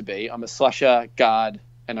I want to be. I'm a slasher guard,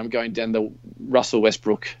 and I'm going down the Russell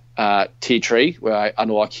Westbrook tier tree where I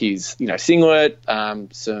unlock his, singlet,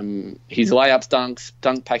 his layups, dunks,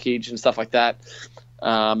 dunk package, and stuff like that.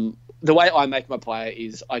 The way I make my player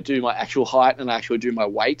is I do my actual height and I actually do my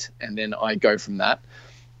weight, and then I go from that.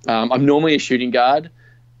 I'm normally a shooting guard,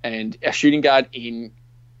 and a shooting guard in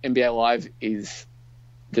NBA Live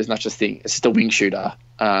there's not just a thing. It's just a wing shooter.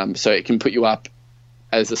 So it can put you up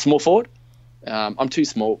as a small forward. I'm too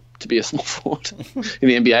small to be a small forward in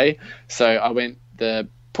the NBA. So I went the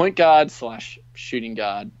point guard / shooting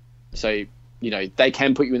guard. So they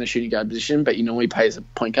can put you in the shooting guard position, but you normally play as a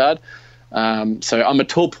point guard. So I'm a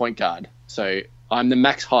tall point guard. So I'm the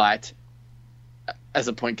max height as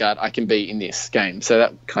a point guard I can be in this game. So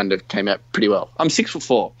that kind of came out pretty well. I'm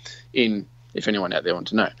 6'4" if anyone out there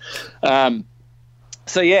wants to know.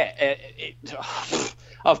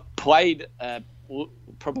 I've played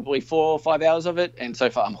probably 4 or 5 hours of it, and so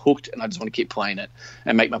far I'm hooked, and I just want to keep playing it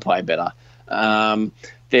and make my play better.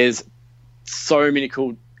 There's so many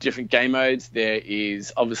cool different game modes. There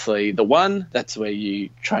is obviously the one, that's where you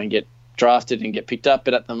try and get drafted and get picked up,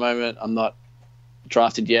 but at the moment I'm not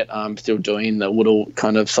drafted yet. I'm still doing the little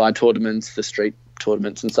kind of side tournaments, the street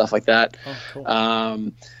tournaments and stuff like that. Oh,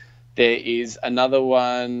 cool. There is another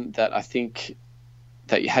one that I think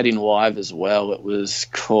that you had in live as well. It was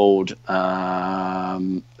called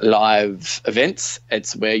Live Events.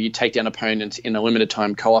 It's where you take down opponents in a limited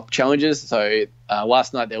time co-op challenges. So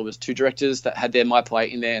last night there was 2 directors that had their My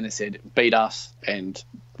Play in there, and they said, beat us and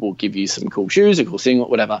we'll give you some cool shoes, a cool singlet,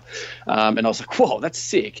 whatever. And I was like, whoa, that's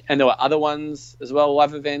sick. And there were other ones as well,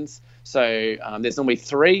 live events. So there's normally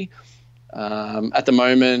 3. At the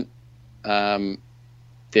moment,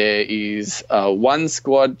 there is a 1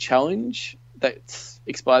 squad challenge that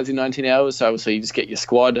expires in 19 hours. So obviously you just get your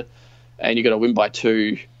squad and you got to win by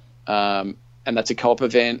 2. And that's a co-op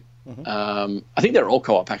event. Mm-hmm. I think they're all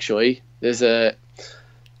co-op actually.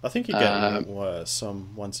 I think you get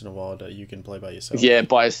some once in a while that you can play by yourself. Yeah,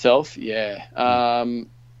 by yourself. Yeah.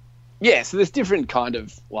 So there's different kind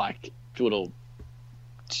of like little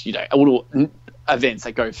events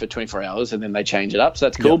that go for 24 hours and then they change it up. So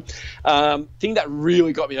that's cool. Yep. Thing that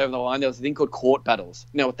really got me over the line, there was a thing called court battles.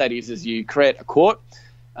 Now what that is you create a court.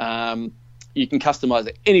 You can customize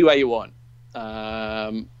it any way you want.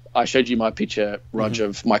 I showed you my picture, Roger,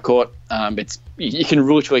 of my court. You can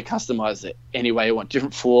literally customize it any way you want.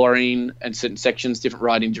 Different flooring and certain sections, different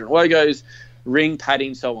writing, different logos, ring,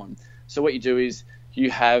 padding, so on. So what you do is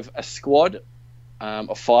you have a squad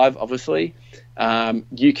of 5, obviously.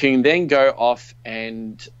 You can then go off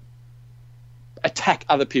and attack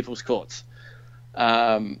other people's courts.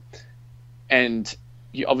 And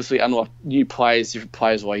you obviously unlock new players, different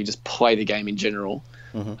players, while you just play the game in general.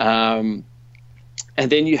 Mm-hmm. And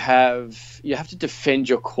then you have to defend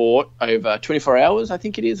your court over 24 hours, I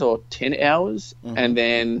think it is, or 10 hours. Mm-hmm. And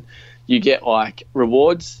then you get like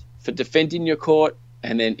rewards for defending your court.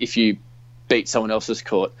 And then if you beat someone else's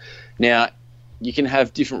court, now you can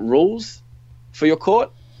have different rules for your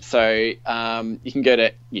court. So you can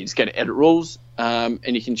just go to edit rules, and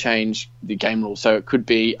you can change the game rules. So it could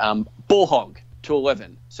be ball hog to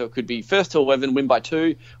 11. So it could be first to 11, win by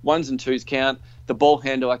 2, 1s and 2s count. The ball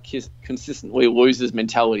handler consistently loses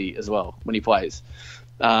mentality as well when he plays.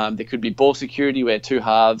 There could be ball security where 2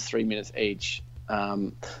 halves, 3 minutes each.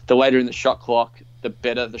 The later in the shot clock, the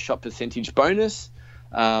better the shot percentage bonus.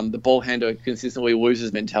 The ball handler consistently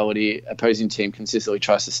loses mentality. Opposing team consistently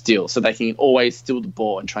tries to steal. So they can always steal the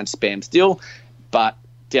ball and try and spam steal. But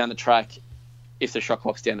down the track, if the shot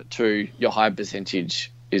clock's down at 2, your high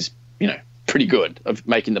percentage is, pretty good of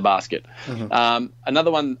making the basket. Mm-hmm.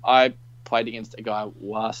 Another one, I played against a guy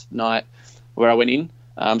last night where I went in.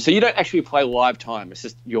 So you don't actually play live time. It's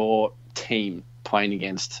just your team playing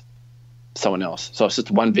against someone else. So it's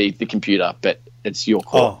just 1v the computer, but it's your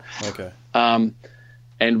court. Oh, okay.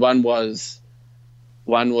 And one was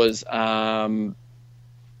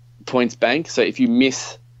points bank. So if you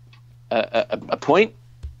miss a point,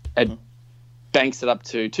 it banks it up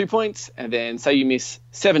to 2 points, and then say you miss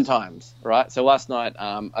 7 times, right? So last night,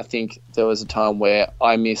 I think there was a time where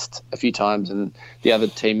I missed a few times and the other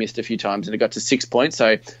team missed a few times, and it got to 6 points.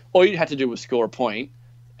 So all you had to do was score a point,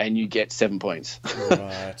 and you get 7 points.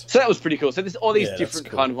 Right. So that was pretty cool. So there's all these different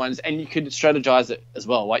kind of ones, and you could strategize it as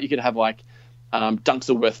well. Like you could have dunks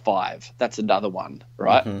are worth 5. That's another one,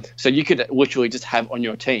 right? Mm-hmm. So you could literally just have on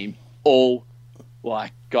your team all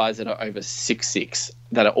like guys that are over 6'6"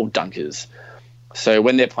 that are all dunkers. So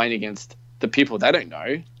when they're playing against the people they don't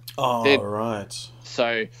know, right.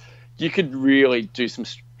 So you could really do some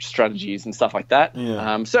strategies and stuff like that.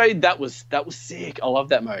 Yeah. So that was sick. I love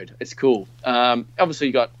that mode. It's cool. Obviously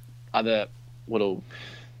you got other you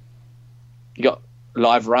got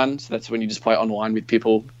live run. So that's when you just play online with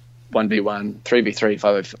people. 1v1,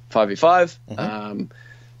 3v3, 5v5. Mm-hmm.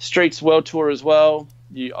 Streets World Tour as well.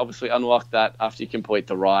 You obviously unlock that after you complete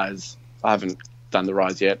the Rise. I haven't done the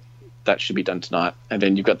Rise yet. That should be done tonight. And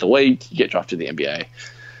then you've got the league. You get drafted to the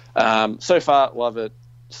NBA. So far, love it.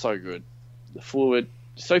 So good.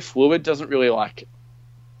 So fluid. Doesn't really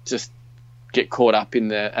just get caught up in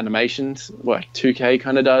the animations like 2K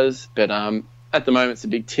kind of does. But at the moment, it's a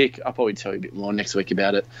big tick. I'll probably tell you a bit more next week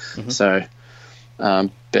about it. Mm-hmm. So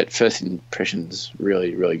But first impressions,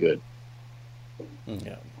 really, really good.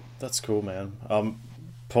 Yeah, that's cool, man.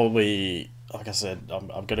 Probably, like I said,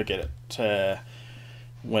 I'm gonna get it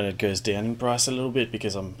when it goes down in price a little bit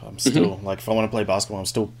because I'm still like if I want to play basketball,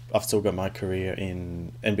 I've still got my career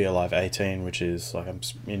in NBA Live 18, which is like I'm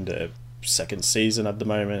in the second season at the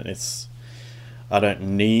moment. I don't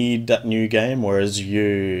need that new game, whereas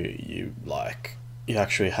you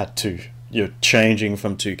actually you're changing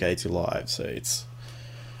from 2K to Live, so it's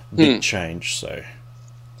a big change. So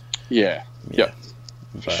Yeah. Yep.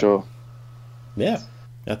 For sure. Yeah,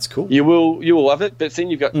 that's cool. You will love it, but seeing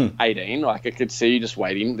you've got 18, like I could see you just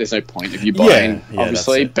waiting. There's no point if you buying,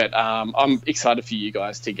 obviously. But I'm excited for you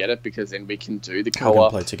guys to get it because then we can do the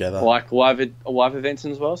co-op, play together, like live events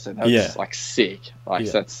as well. So that's like sick. Like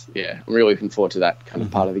that's I'm really looking forward to that kind of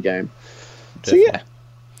part of the game. Definitely. So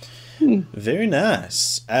Very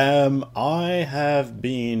nice. I have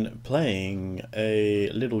been playing a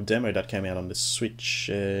little demo that came out on the Switch,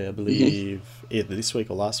 I believe, either this week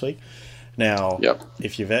or last week. Now,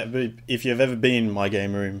 if you've ever been in my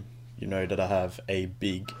game room, you know that I have a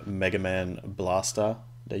big Mega Man blaster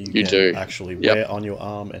that you can actually wear on your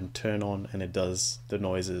arm and turn on, and it does the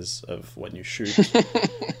noises of when you shoot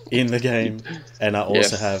in the game. And I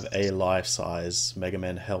also have a life-size Mega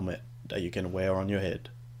Man helmet that you can wear on your head.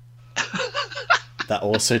 That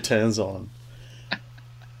also turns on.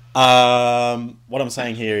 What I'm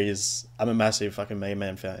saying here is I'm a massive fucking Mega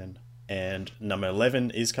Man fan, and number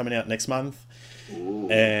 11 is coming out next month. Ooh.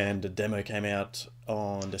 And the demo came out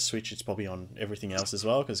on the Switch. It's probably on everything else as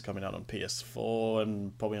well because it's coming out on PS4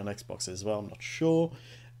 and probably on Xbox as well. I'm not sure,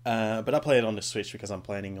 but I play it on the Switch because I'm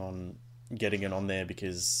planning on getting it on there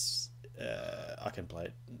because I can play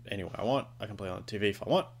it anywhere I want. I can play it on TV if I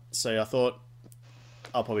want. So I thought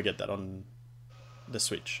I'll probably get that on the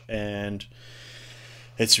Switch, and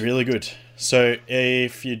it's really good. So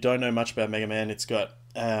if you don't know much about Mega Man, it's got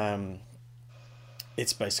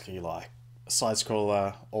it's basically like a side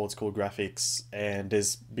scroller, old school graphics, and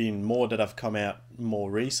there's been more that have come out more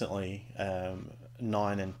recently,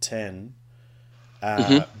 9 and 10,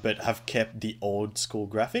 but have kept the old school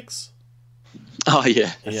graphics. Oh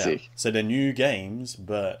yeah, Sick. So they're new games,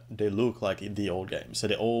 but they look like the old games. So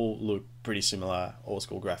they all look pretty similar, old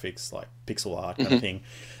school graphics, like pixel art kind of thing.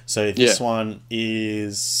 So this one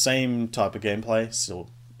is same type of gameplay, still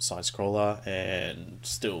side scroller and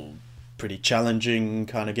still pretty challenging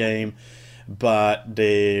kind of game, but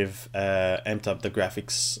they've amped up the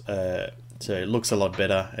graphics, so it looks a lot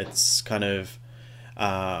better. It's kind of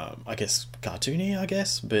I guess cartoony,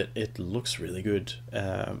 but it looks really good.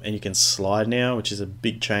 And you can slide now, which is a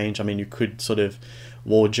big change. I mean, you could sort of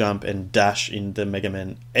wall jump and dash in the Mega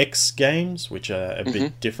Man X games, which are a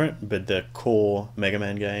bit different, but the core Mega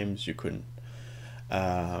Man games, you couldn't.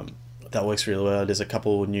 That works really well. There's a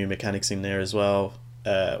couple new mechanics in there as well,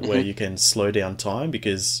 where you can slow down time,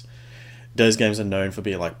 because those games are known for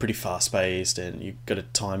being like pretty fast paced, and you've got to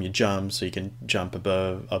time your jump so you can jump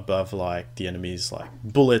above like the enemies, like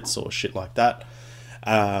bullets or shit like that.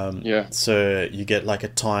 So you get like a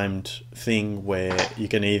timed thing where you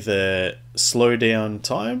can either slow down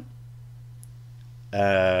time,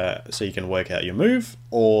 so you can work out your move,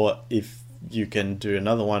 or if you can do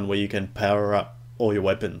another one where you can power up all your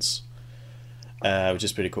weapons, which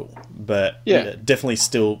is pretty cool. But definitely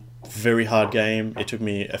still very hard game. It took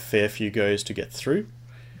me a fair few goes to get through.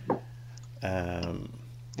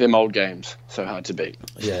 Them old games, so hard to beat.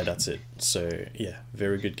 Yeah, that's it. So yeah,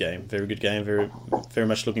 very good game. Very good game. Very, very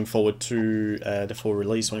much looking forward to the full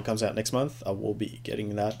release when it comes out next month. I will be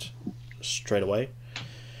getting that straight away.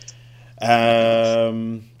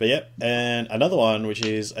 But yeah, and another one, which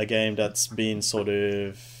is a game that's been sort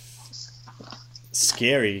of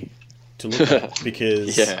scary to look at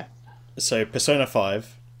because so Persona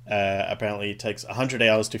 5 apparently takes 100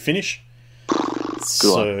 hours to finish.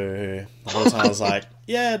 So the whole time I was like,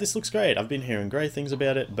 yeah, this looks great. I've been hearing great things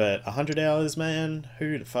about it, but 100 hours, man,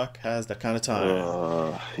 who the fuck has that kind of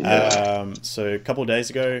time? So a couple of days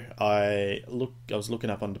ago, I was looking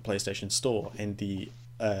up on the PlayStation Store, and the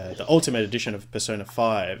Ultimate Edition of Persona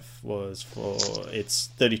 5 it's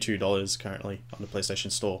 $32 currently on the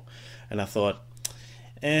PlayStation Store, and I thought,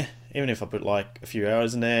 even if I put like a few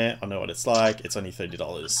hours in there, I know what it's like. It's only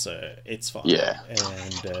 $30, so it's fine. Yeah.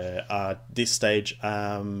 And at this stage,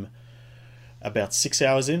 about 6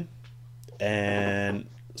 hours in, and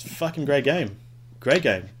it's a fucking great game. Great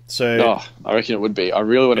game. So I reckon it would be. I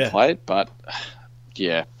really want to play it, but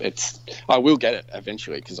I will get it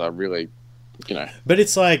eventually because I really, But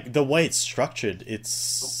it's like the way it's structured.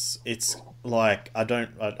 It's like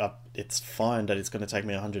it's fine that it's going to take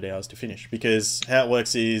me 100 hours to finish, because how it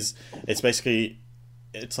works is it's basically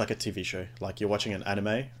it's like a TV show. Like you're watching an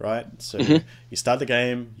anime, right? So Mm-hmm. you start the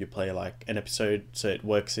game, you play like an episode. So it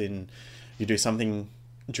works in, you do something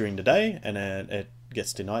during the day, and then it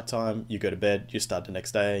gets to nighttime. You go to bed. You start the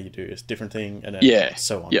next day. You do a different thing, and then Yeah.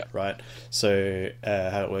 so on. Yeah. Right. So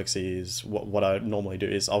how it works is what I normally do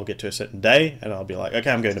is I'll get to a certain day, and I'll be like,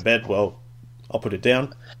 okay, I'm going to bed. Well, I'll put it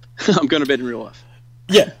down. I'm going to bed in real life.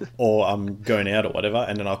 Yeah, or I'm going out or whatever,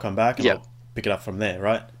 and then I'll come back and Yeah. I'll pick it up from there,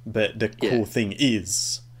 right? But the cool Yeah. thing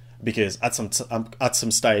is, because at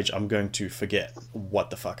some stage I'm going to forget what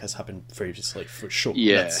the fuck has happened previously for sure.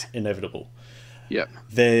 Yeah. That's inevitable. Yeah.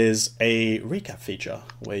 There's a recap feature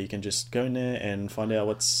where you can just go in there and find out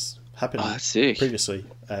what's happened Oh, that's sick. previously.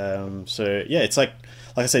 So yeah, it's like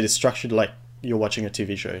I said, it's structured like you're watching a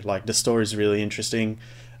TV show. Like the story is really interesting.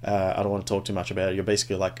 I don't want to talk too much about it. You're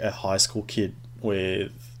basically like a high school kid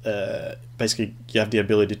with basically you have the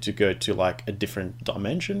ability to go to like a different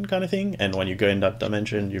dimension kind of thing, and when you go in that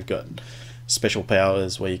dimension, you've got special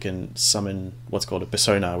powers where you can summon what's called a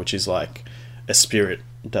persona, which is like a spirit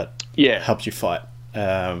that Yeah. helps you fight.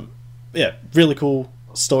 Yeah, really cool.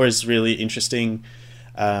 Story's really interesting.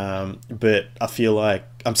 But I feel like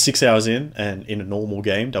I'm 6 hours in, and in a normal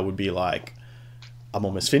game that would be like I'm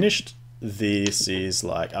almost finished. This is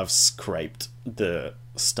like I've scraped the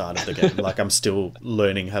start of the game. Like I'm still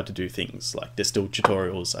learning how to do things. Like there's still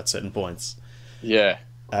tutorials at certain points. Yeah.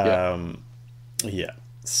 Yeah.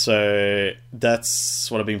 So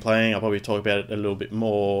that's what I've been playing. I'll probably talk about it a little bit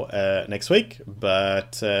more next week.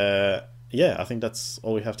 But yeah, I think that's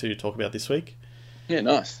all we have to talk about this week. Yeah,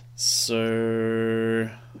 nice. So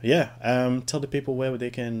yeah, tell the people where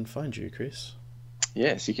they can find you, Chris.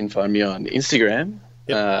 Yes, you can find me on Instagram,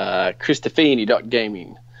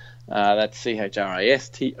 Christofini.gaming. That's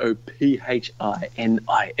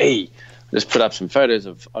ChristopHinie. Just put up some photos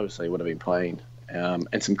of obviously what I've been playing,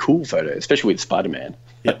 and some cool photos, especially with Spider-Man.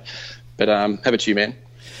 Yep. But how about you, man?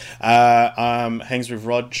 Hangs with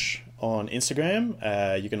Rog on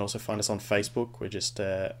Instagram. You can also find us on Facebook. We're just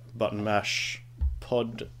Button Mash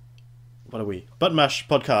Pod. What are we? Button Mash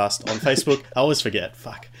Podcast on Facebook. I always forget.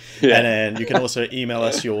 Fuck. Yeah. And then you can also email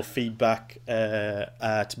us your feedback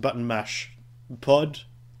at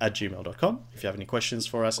buttonmashpod@gmail.com. If you have any questions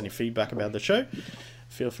for us, any feedback about the show,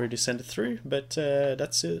 feel free to send it through. But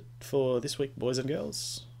that's it for this week, boys and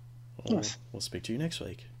girls. Nice. We'll speak to you next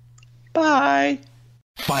week. Bye.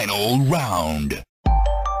 Final round.